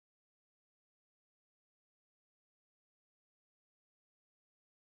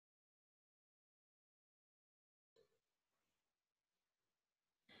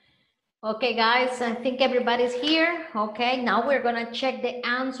 Okay, guys, I think everybody's here. Okay, now we're gonna check the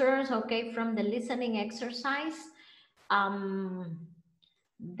answers, okay, from the listening exercise.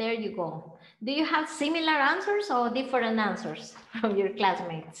 There you go. Do you have similar answers or different answers from your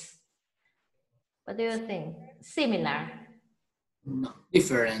classmates? What do you think? Similar? No,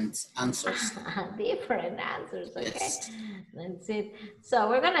 different answers. Different answers, okay. Yes. That's it. So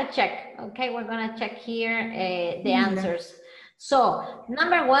we're gonna check, okay, we're gonna check here the answers. So,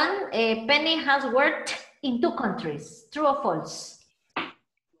 number 1, Penny has worked in 2 countries. True or false?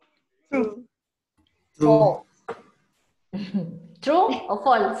 True. True. True or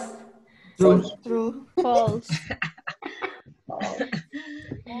false? True. True. False.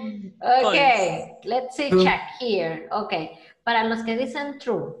 Okay, let's see, True. check here. Okay, para los que dicen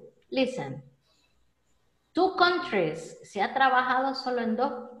true, listen. 2 countries, se ha trabajado solo en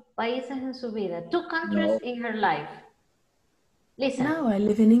 2 países en su vida. 2 countries in her life. Listen. Now I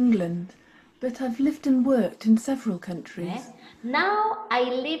live in England, but I've lived and worked in several countries. Okay. Now I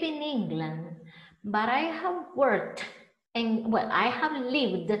live in England, but I have worked and, well, I have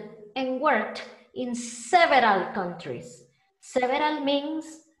lived and worked in several countries. Several means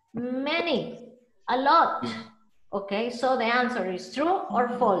many, a lot. Okay, so the answer is true or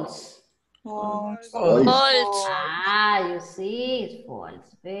false? False. False. You see, it's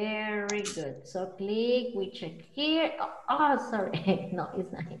false. Very good. So click, we check here. Oh, sorry. No,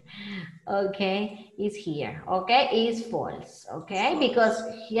 it's not here. Okay, it's here. Okay, it's false. Okay, because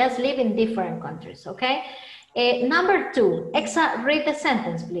he has lived in different countries. Okay. Number 2, Exa, read the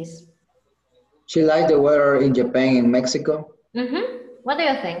sentence, please. She liked the weather in Japan and Mexico. What do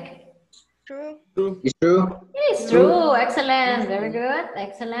you think? True. It's true. It's true. Excellent. Very good.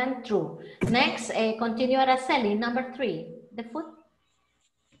 Excellent. True. Next, continue Araceli. Number 3, the food.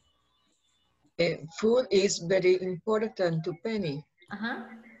 Food is very important to Penny.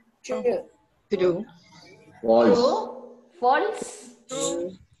 True. True. False. True. False.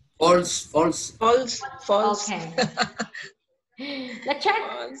 True. False. False. False. False. Okay. Let's check.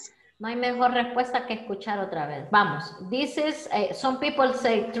 False. No hay mejor respuesta que escuchar otra vez. Vamos. This is, some people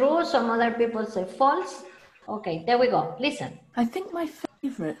say true, some other people say false. Okay, there we go. Listen. I think my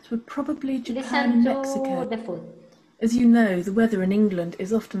favourite were probably Japan Listen and to Mexico. the food. As you know, the weather in England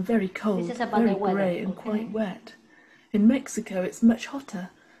is often very cold, This is about very the weather, grey and okay? quite wet. In Mexico, it's much hotter.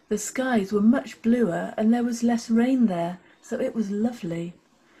 The skies were much bluer and there was less rain there, so it was lovely.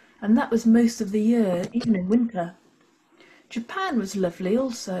 And that was most of the year, even in winter. Japan was lovely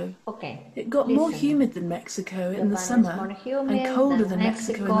also. Okay. It got more listen. humid than Mexico in the Japan is summer more humid and colder than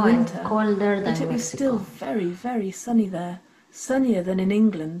Mexico in the winter. and colder than But it was Mexico. still very, very sunny there, sunnier than in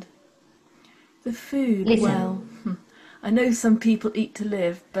England. The food, Listen. well, I know some people eat to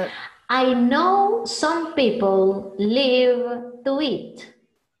live, but... I know some people live to eat,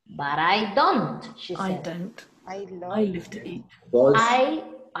 but I don't, she said. I don't. I I love. live to eat. Oh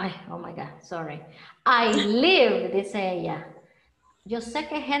my God, sorry. I live, dice ella. Yo sé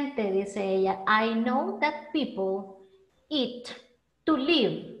que gente, dice ella, I know that people eat to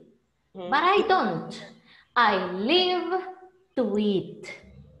live, but I don't. I live to eat.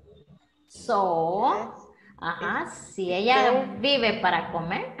 So, si ella vive para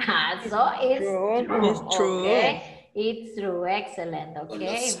comer, so it's true. It's true. Okay, it's true. Excellent.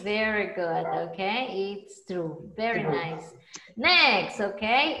 Okay, very good. Okay, it's true. Very nice. Next,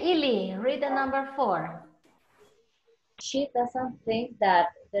 okay, Ili, read the number 4. She doesn't think that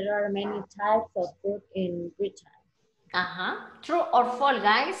there are many types of food in Britain. True or false,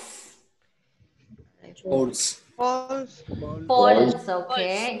 guys? False. False. False,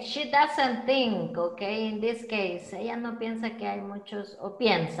 okay. She doesn't think, okay, in this case. Ella no piensa que hay muchos, o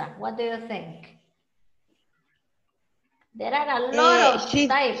piensa. What do you think? There are a lot of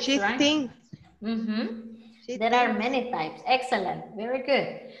types, she right? thinks. There are many types. Excellent. Very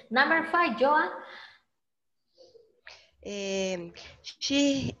good. Number 5, Joa.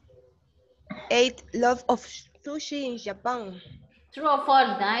 She ate lots of sushi in Japan. True or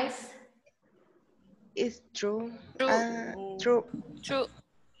false, guys? It's true. True. True. True?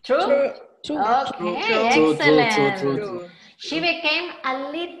 True. Okay, True. excellent. True. She became a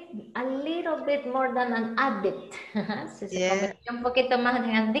little bit more than an addict. Si se convirtió un poquito más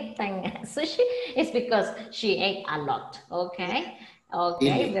en adicta en sushi, it's because she ate a lot. Okay.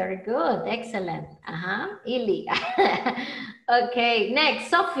 Okay, Ili. very good. Excellent. Ili. Okay, next,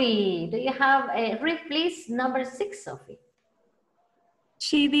 Sophie. Do you have read please number 6, Sophie?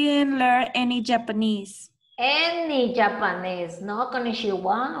 She didn't learn any Japanese. Any Japanese, no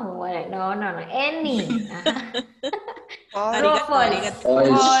konnichiwa, no, any. True or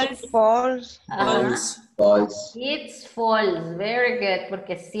false? False. False. It's false, very good,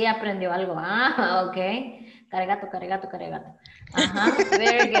 porque sí aprendió algo. Okay. Carigato.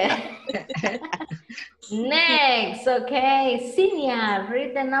 Very good. Next, okay, Sinia,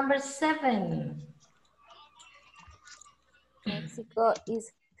 read the number 7. Mexico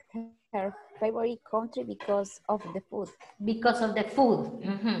is her favorite country because of the food. Because of the food.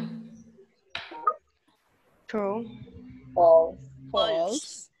 True. False.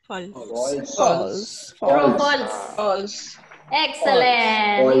 False. True or false?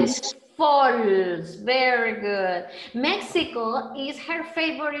 Excellent. It's false. Very good. Mexico is her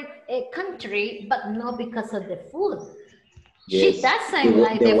favorite country, but not because of the food. Yes. She doesn't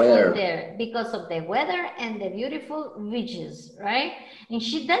like the weather. food there because of the weather and the beautiful beaches, right? And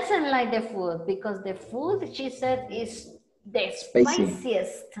she doesn't like the food because the food, she said, is the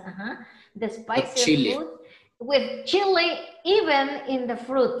spiciest. The spiciest food with chili, even in the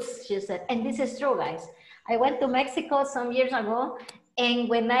fruits, she said. And this is true, guys. I went to Mexico some years ago, and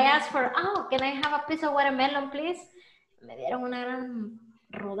when I asked for, can I have a piece of watermelon, please? Me dieron una gran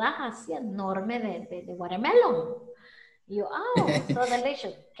rodaja así enorme de watermelon. Yo, so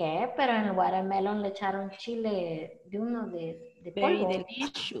delicious. ¿Qué? Pero en el watermelon le echaron chile de uno de polvo. Very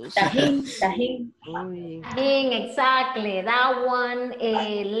delicious. Tajín. Tajín, exactly. That one,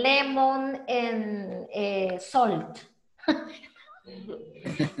 lemon and salt.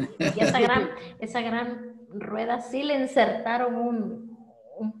 Y esa gran rueda sí le insertaron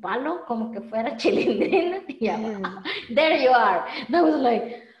un palo como que fuera chilindrina. There you are. That was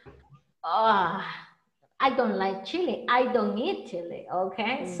like, I don't like chili. I don't eat chili,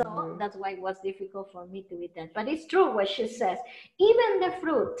 okay? So that's why it was difficult for me to eat that. But it's true what she says. Even the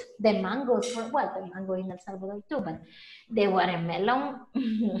fruit, the mangoes, the mango in El Salvador too, but the watermelon,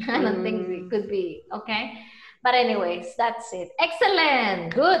 I don't think it could be, okay? But anyways, that's it.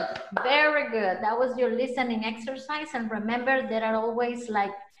 Excellent. Good. Very good. That was your listening exercise. And remember, there are always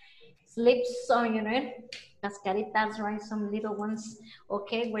like slips on, cascaritas, right? Some little ones,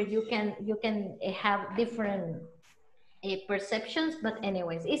 okay, where you can have different perceptions, but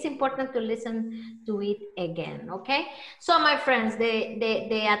anyways, it's important to listen to it again, okay? So my friends,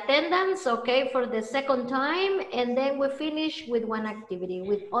 the attendance, okay, for the second time, and then we finish with one activity,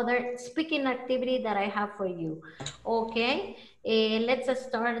 with other speaking activity that I have for you, okay? Let's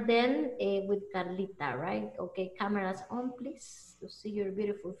start then with Carlita, right? Okay, cameras on, please, to see your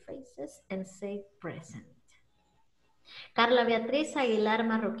beautiful faces and say present. Carla Beatriz Aguilar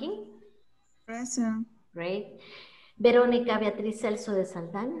Marroquín. Present. Great. Verónica Beatriz Celso de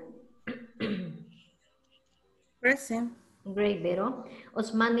Santana. Present. Great, Vero.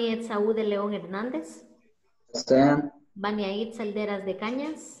 Osmani Etsaú de León Hernández. Present. Vania Itzel Deras de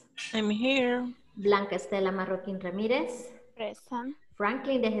Cañas. I'm here. Blanca Estela Marroquín Ramírez. Present.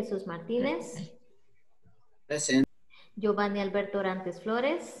 Franklin de Jesús Martínez. Present. Giovanni Alberto Orantes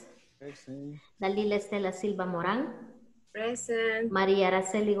Flores. Present. Dalila Estela Silva Morán. Present. María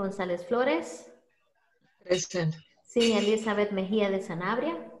Araceli González Flores. Present. Cinia Elizabeth Mejía de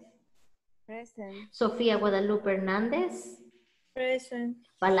Sanabria. Present. Sofía Guadalupe Hernández. Present.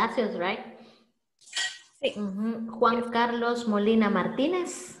 Palacios, right? Sí. Juan Carlos Molina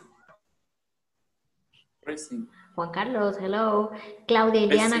Martínez. Present. Juan Carlos, hello. Claudia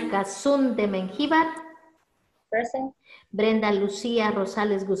Iliana Cazún de Mengíbar. Present. Brenda Lucía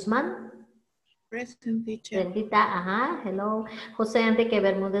Rosales Guzmán. Present, teacher. Brendita, ajá, hello. José Enrique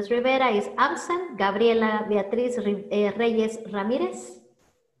Bermúdez Rivera is absent. Gabriela Beatriz Reyes Ramírez.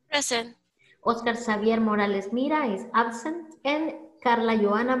 Present. Oscar Xavier Morales Mira is absent. And Carla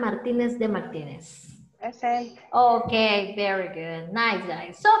Joana Martínez de Martínez. Present. Okay, very good. Nice,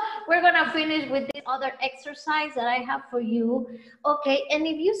 guys. So we're going to finish with this other exercise that I have for you. Okay, and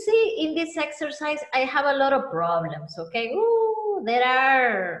if you see in this exercise, I have a lot of problems, okay? Ooh, there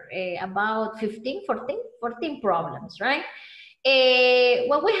are about 14 problems, right?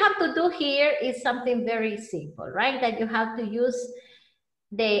 What we have to do here is something very simple, right? That you have to use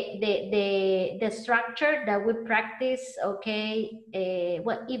the structure that we practice, okay,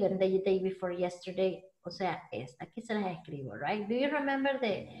 well, even the day before yesterday, o sea, aquí se las escribo, right? Do you remember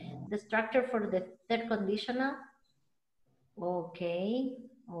the structure for the third conditional? Okay,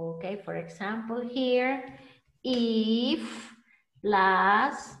 for example, here, if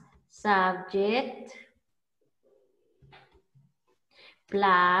plus subject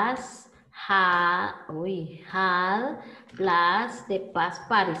plus had plus the past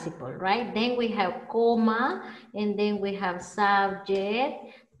participle, right? Then we have comma, and then we have subject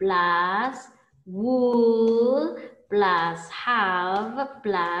plus would plus have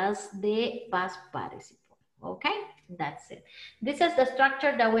plus the past participle. Okay, that's it. This is the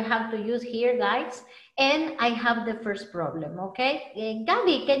structure that we have to use here, guys. And I have the first problem, okay?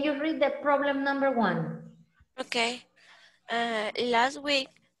 Gabby, can you read the problem number 1? Okay. Last week,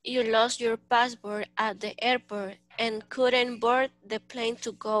 you lost your passport at the airport and couldn't board the plane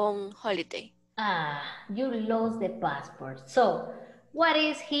to go on holiday. You lost the passport. So, what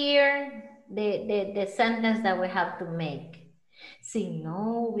is here the sentence that we have to make? Si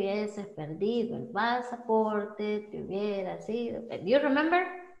no hubieses perdido el pasaporte, te hubiera sido... Do you remember?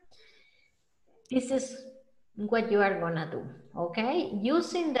 This is what you are gonna do, okay?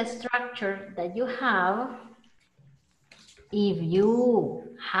 Using the structure that you have, if you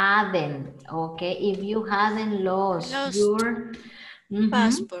hadn't, okay, if you hadn't lost your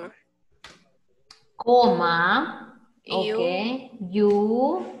passport, comma, okay,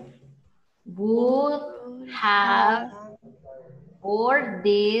 you would have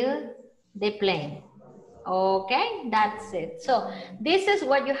boarded the plane. Okay, that's it. So this is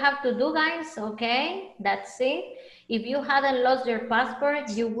what you have to do, guys. Okay, that's it. If you hadn't lost your passport,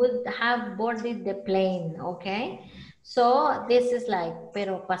 you would have boarded the plane. Okay, so this is like,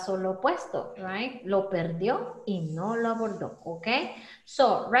 pero pasó lo opuesto, right? Lo perdió y no lo abordó. Okay,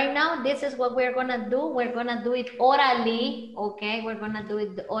 so right now this is what we're gonna do. We're gonna do it orally. Okay, we're gonna do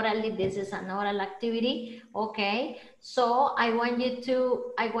it orally. This is an oral activity. Okay, so I want you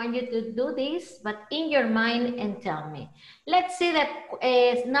to do this, but in your mind, and tell me. Let's see the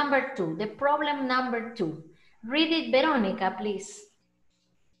number 2, the problem number 2. Read it, Veronica, please.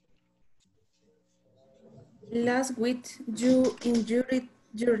 Last week, you injured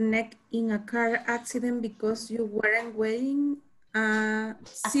your neck in a car accident because you weren't wearing a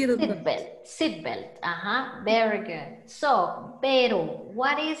seatbelt. Seatbelt, very good. So, pero,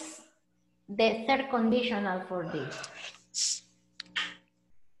 what is the third conditional for this?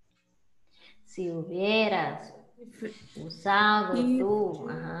 Si hubieras usado tú,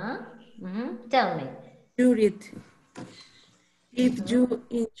 tell me. If you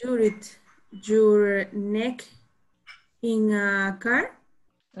injured your neck in a car,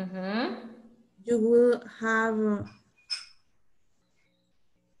 you will have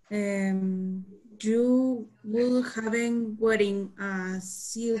haven't wearing a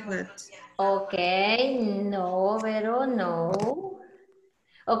seatbelt. Okay, no, Vero, no.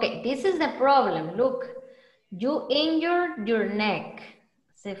 Okay, this is the problem. Look, you injured your neck.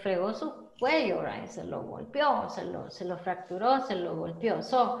 Se fregó su cuello, right? Se lo golpeó, se lo fracturó, se lo golpeó.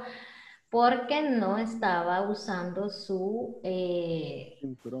 So, porque no estaba usando su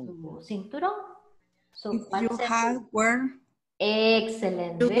cinturón. So, if you had worn.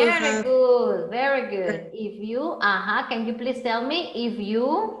 Excellent. Very good. Very good. If you, can you please tell me if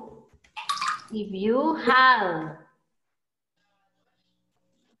you have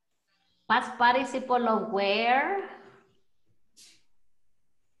Past participle of where?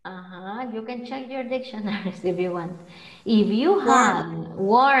 You can check your dictionaries if you want. If you have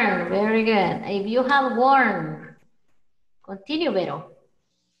worn, very good. If you have worn, continue, Vero.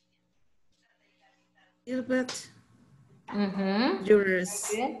 Silvet. Mm-hmm. Your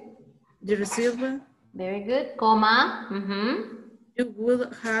silver. Very good. Comma. You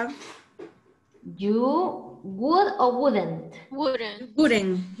would have. You would or wouldn't? Wouldn't.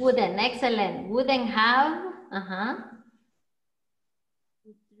 Wouldn't. Wouldn't. Excellent. Wouldn't have.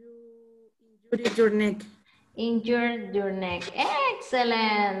 Injured your neck. Injured your neck.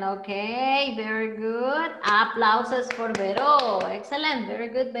 Excellent. Okay. Very good. Aplausos for Vero. Excellent. Very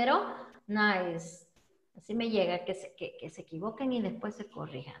good, Vero. Nice. Así me llega que se equivoquen y después se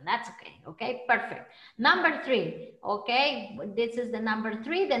corrijan. That's okay. Okay, perfect. Number 3. Okay, this is the number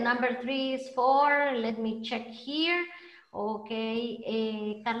 3. The number 3 is for, let me check here.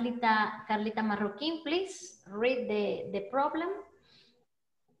 Okay, Carlita Marroquín, please read the problem.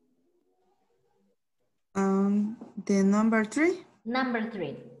 The number 3? Number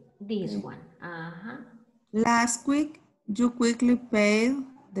 3, this one. Last week, you quickly paid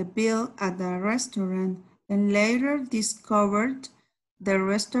the bill at the restaurant and later discovered the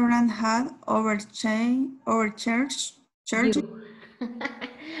restaurant had overcharged you.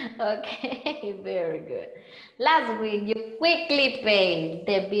 Okay, very good. Last week, you quickly paid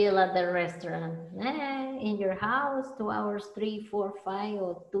the bill at the restaurant. In your house, 2 hours, 3, 4, 5,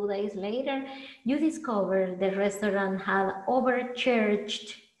 or 2 days later, you discovered the restaurant had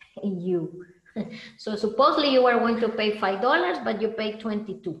overcharged you. So supposedly you were going to pay $5, but you paid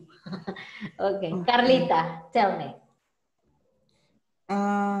 22. Okay, Carlita, tell me.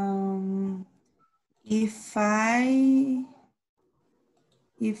 If I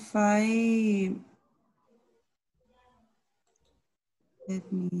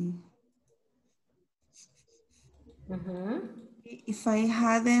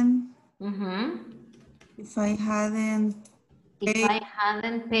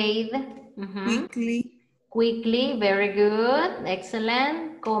hadn't paid quickly, very good,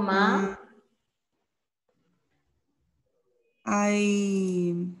 excellent, comma.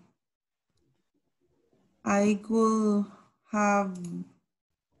 I could haven't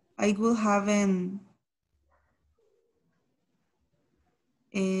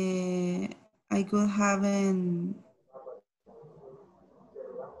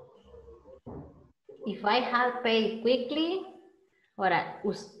If I had paid quickly, ahora,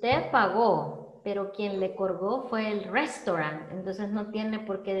 usted pagó, pero quien le colgó fue el restaurant, entonces no tiene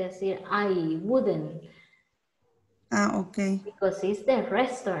por qué decir I wouldn't. Okay. Because it's the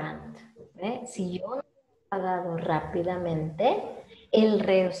restaurant. Si yo no he pagado rápidamente, el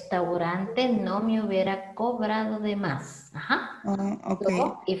restaurante no me hubiera cobrado de más. Okay.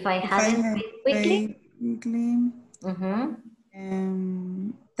 So, if I hadn't paid quickly,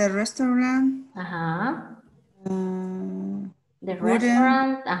 the restaurant the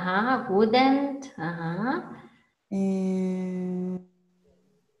restaurant wouldn't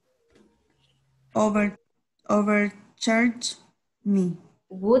overcharge me.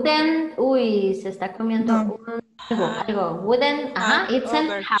 Wouldn't, uy, se está comiendo algo. Wouldn't, it's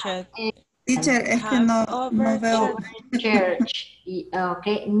an have. Teacher, es que no veo. Church,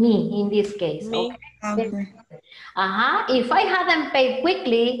 okay, me in this case. Me. Okay. If I hadn't paid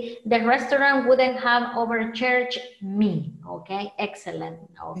quickly, the restaurant wouldn't have overcharged me. Okay, excellent.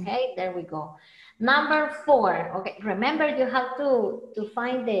 Okay, there we go. Number 4. Okay, remember you have to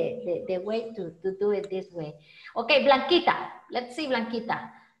find the way to do it this way. Okay, Blanquita. Let's see,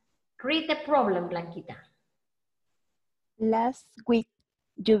 Blanquita. Read the problem, Blanquita. Last week,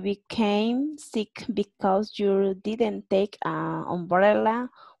 you became sick because you didn't take an umbrella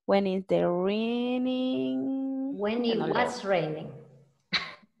when it's raining. When it was raining.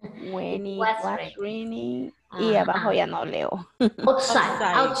 When it was raining. Y abajo ya no leo.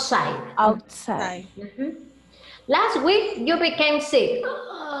 Outside. Last week, you became sick.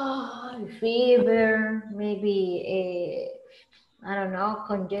 Fever, maybe, I don't know,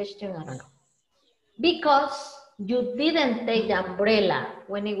 congestion, I don't know. Because you didn't take the umbrella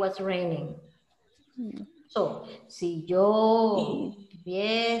when it was raining. So, si yo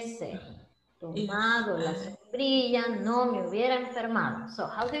hubiese tomado la sombrilla, no me hubiera enfermado. So,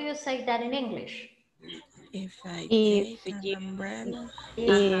 how do you say that in English? If I take an umbrella.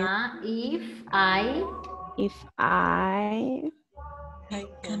 If I take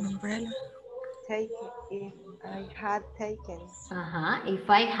an umbrella. Take if I had taken. If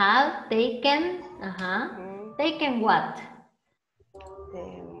I had taken, taken what?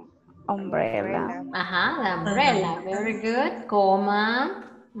 The umbrella. The umbrella, very good, comma.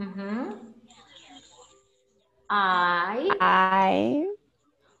 I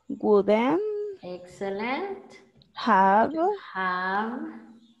wouldn't. Excellent. Have.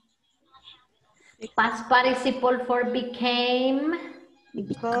 Past participle for became.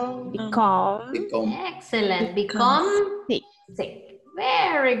 Become. Excellent. Become sick.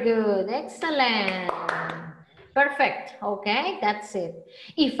 Very good. Excellent. Perfect. Okay, that's it.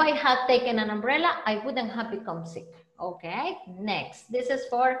 If I had taken an umbrella, I wouldn't have become sick. Okay, next. This is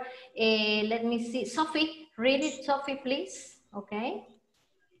for, let me see. Sophie, read it, Sophie, please. Okay.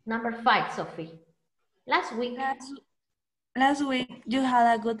 Number 5, Sophie. Last week. Last week, you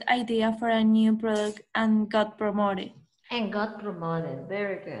had a good idea for a new product and got promoted. And got promoted.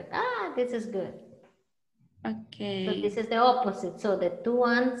 Very good. Ah, this is good. Okay. So this is the opposite. So the two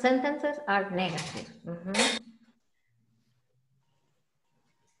sentences are negative.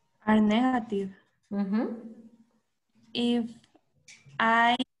 Are negative. If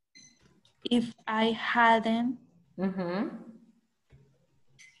I hadn't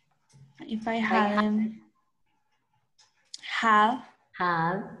have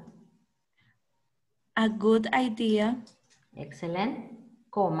a good idea. Excellent.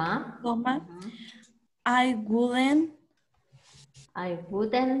 Comma. I wouldn't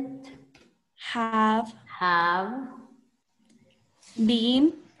have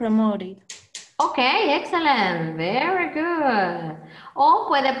been promoted. Okay, excellent. Very good. O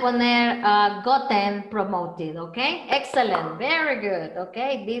puede poner gotten promoted, okay? Excellent. Very good.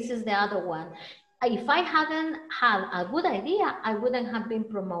 Okay, this is the other one. If I hadn't had a good idea, I wouldn't have been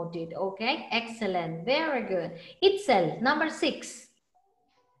promoted, okay? Excellent. Very good. Itself, number 6.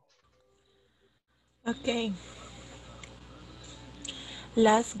 Okay.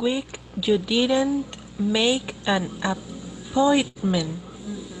 Last week, you didn't make an appointment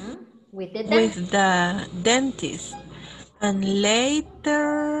with the dentist. And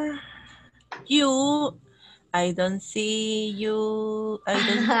later, I don't see you.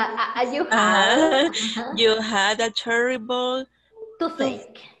 I don't. You had a terrible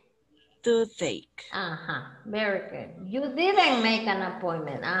toothache. Very good. You didn't make an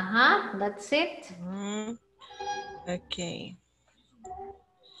appointment. That's it. Okay.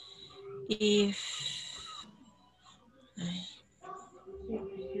 If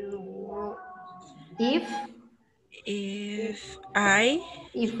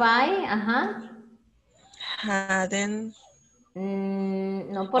I hadn't.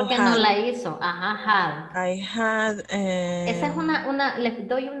 No, porque no la hizo. Had. I had. Esa es les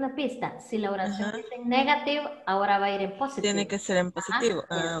doy una pista. Si la oración dice en negativo, ahora va a ir en positivo. Tiene que ser en positivo.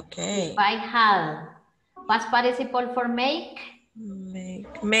 Ok. If I had. Past participle for make. Made.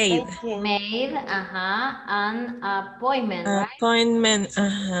 An appointment, right? Appointment,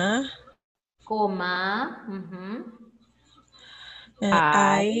 Coma.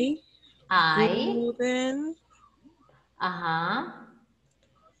 I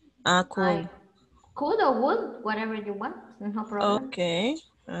could. Could or would, whatever you want, no problem. Okay.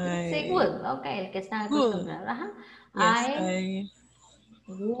 Say would, okay, el que está acostumbrado. Yes, I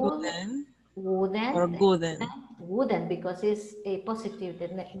wouldn't. Or wouldn't. Wouldn't, because it's a positive, the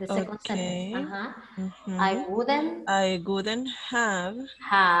second sentence. I wouldn't have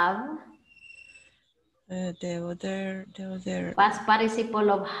the other past participle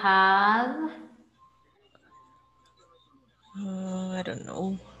of had. I don't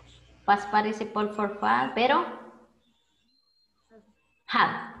know. Past participle for had, pero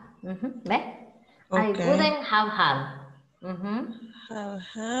had. ¿Ve? I wouldn't have had. Have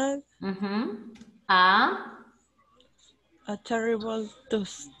had a terrible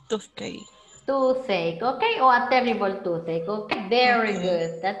toothache. Toothache, okay, or a terrible toothache, okay, very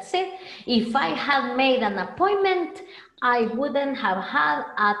good, that's it. If I had made an appointment, I wouldn't have had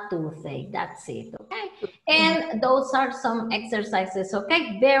a toothache, that's it, okay? And those are some exercises,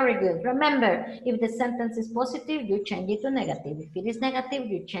 okay? Very good. Remember, if the sentence is positive, you change it to negative. If it is negative,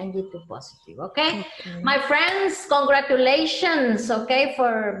 you change it to positive, okay? My friends, congratulations, okay,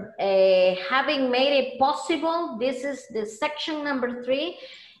 for having made it possible. This is the section number 3.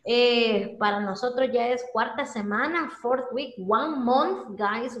 Para nosotros ya es cuarta semana, 4th week, 1 month,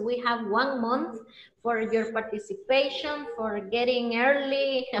 guys. We have 1 month for your participation, for getting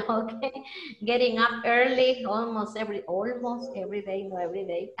early, okay, getting up early, almost every day, no every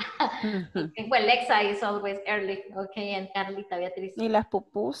day. Okay, well, Lexa is always early, okay, and Carlita Beatriz. ¿Y las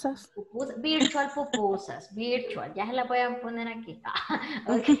pupusas? Virtual pupusas, virtual, ya se las voy a poner aquí.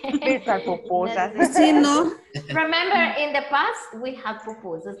 Okay. Virtual pupusas. Sí, no. Remember, in the past, we had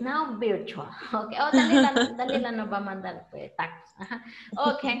pupusas, now virtual. Okay, oh, Dalila nos va a mandar pues, tacos.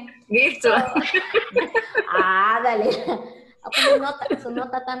 Okay. Virtual. So, Dalila. a poner nota, su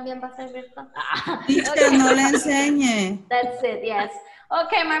nota también va a ser virtual. Teacher, no le enseñe. That's it, yes.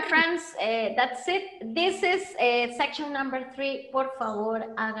 Okay, my friends, that's it. This is section number 3. Por favor,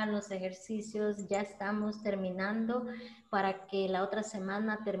 hagan los ejercicios. Ya estamos terminando para que la otra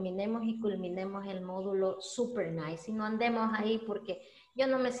semana terminemos y culminemos el módulo super nice. Y no andemos ahí porque yo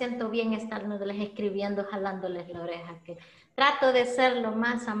no me siento bien estarles escribiendo, jalándoles la oreja. Que trato de ser lo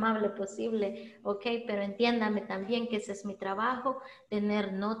más amable posible, ok, pero entiéndame también que ese es mi trabajo,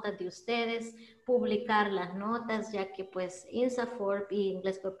 tener notas de ustedes, publicar las notas, ya que pues INSAFORP y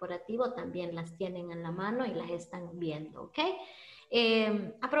Inglés Corporativo también las tienen en la mano y las están viendo, ok.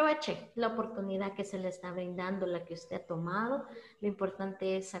 Aproveche la oportunidad que se le está brindando, la que usted ha tomado. Lo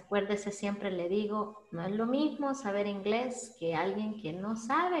importante es, acuérdese, siempre le digo, no es lo mismo saber inglés que alguien que no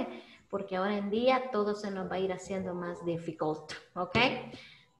sabe, porque ahora en día todo se nos va a ir haciendo más difícil, ¿ok?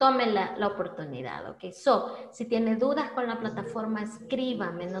 Tome la oportunidad, ¿ok? So, si tiene dudas con la plataforma,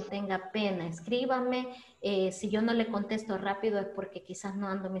 escríbame, no tenga pena, escríbame. Si yo no le contesto rápido es porque quizás no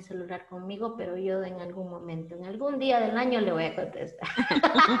ando mi celular conmigo, pero yo en algún momento, en algún día del año le voy a contestar.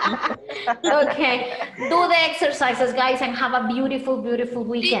 Okay, do the exercises, guys, and have a beautiful, beautiful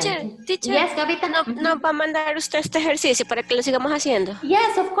weekend. Teacher, Yes, Gavita? ¿nos va a mandar usted este ejercicio para que lo sigamos haciendo?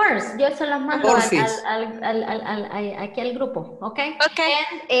 Yes, of course. Yo se los mando Porfis. aquí al grupo, ¿ok? Okay.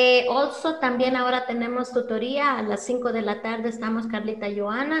 And, also, también ahora tenemos tutoría. A las 5 de la tarde estamos Carlita y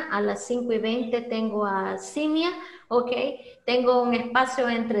Joana. A las 5:20 tengo a Simia, ¿ok? Tengo un espacio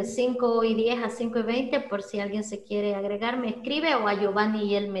entre 5:10 a 5:20 por si alguien se quiere agregar, me escribe, o a Giovanni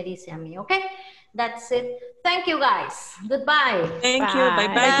y él me dice a mí, ¿ok? That's it. Thank you, guys. Goodbye. Thank you. Bye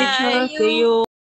bye, Bye. teacher. See you.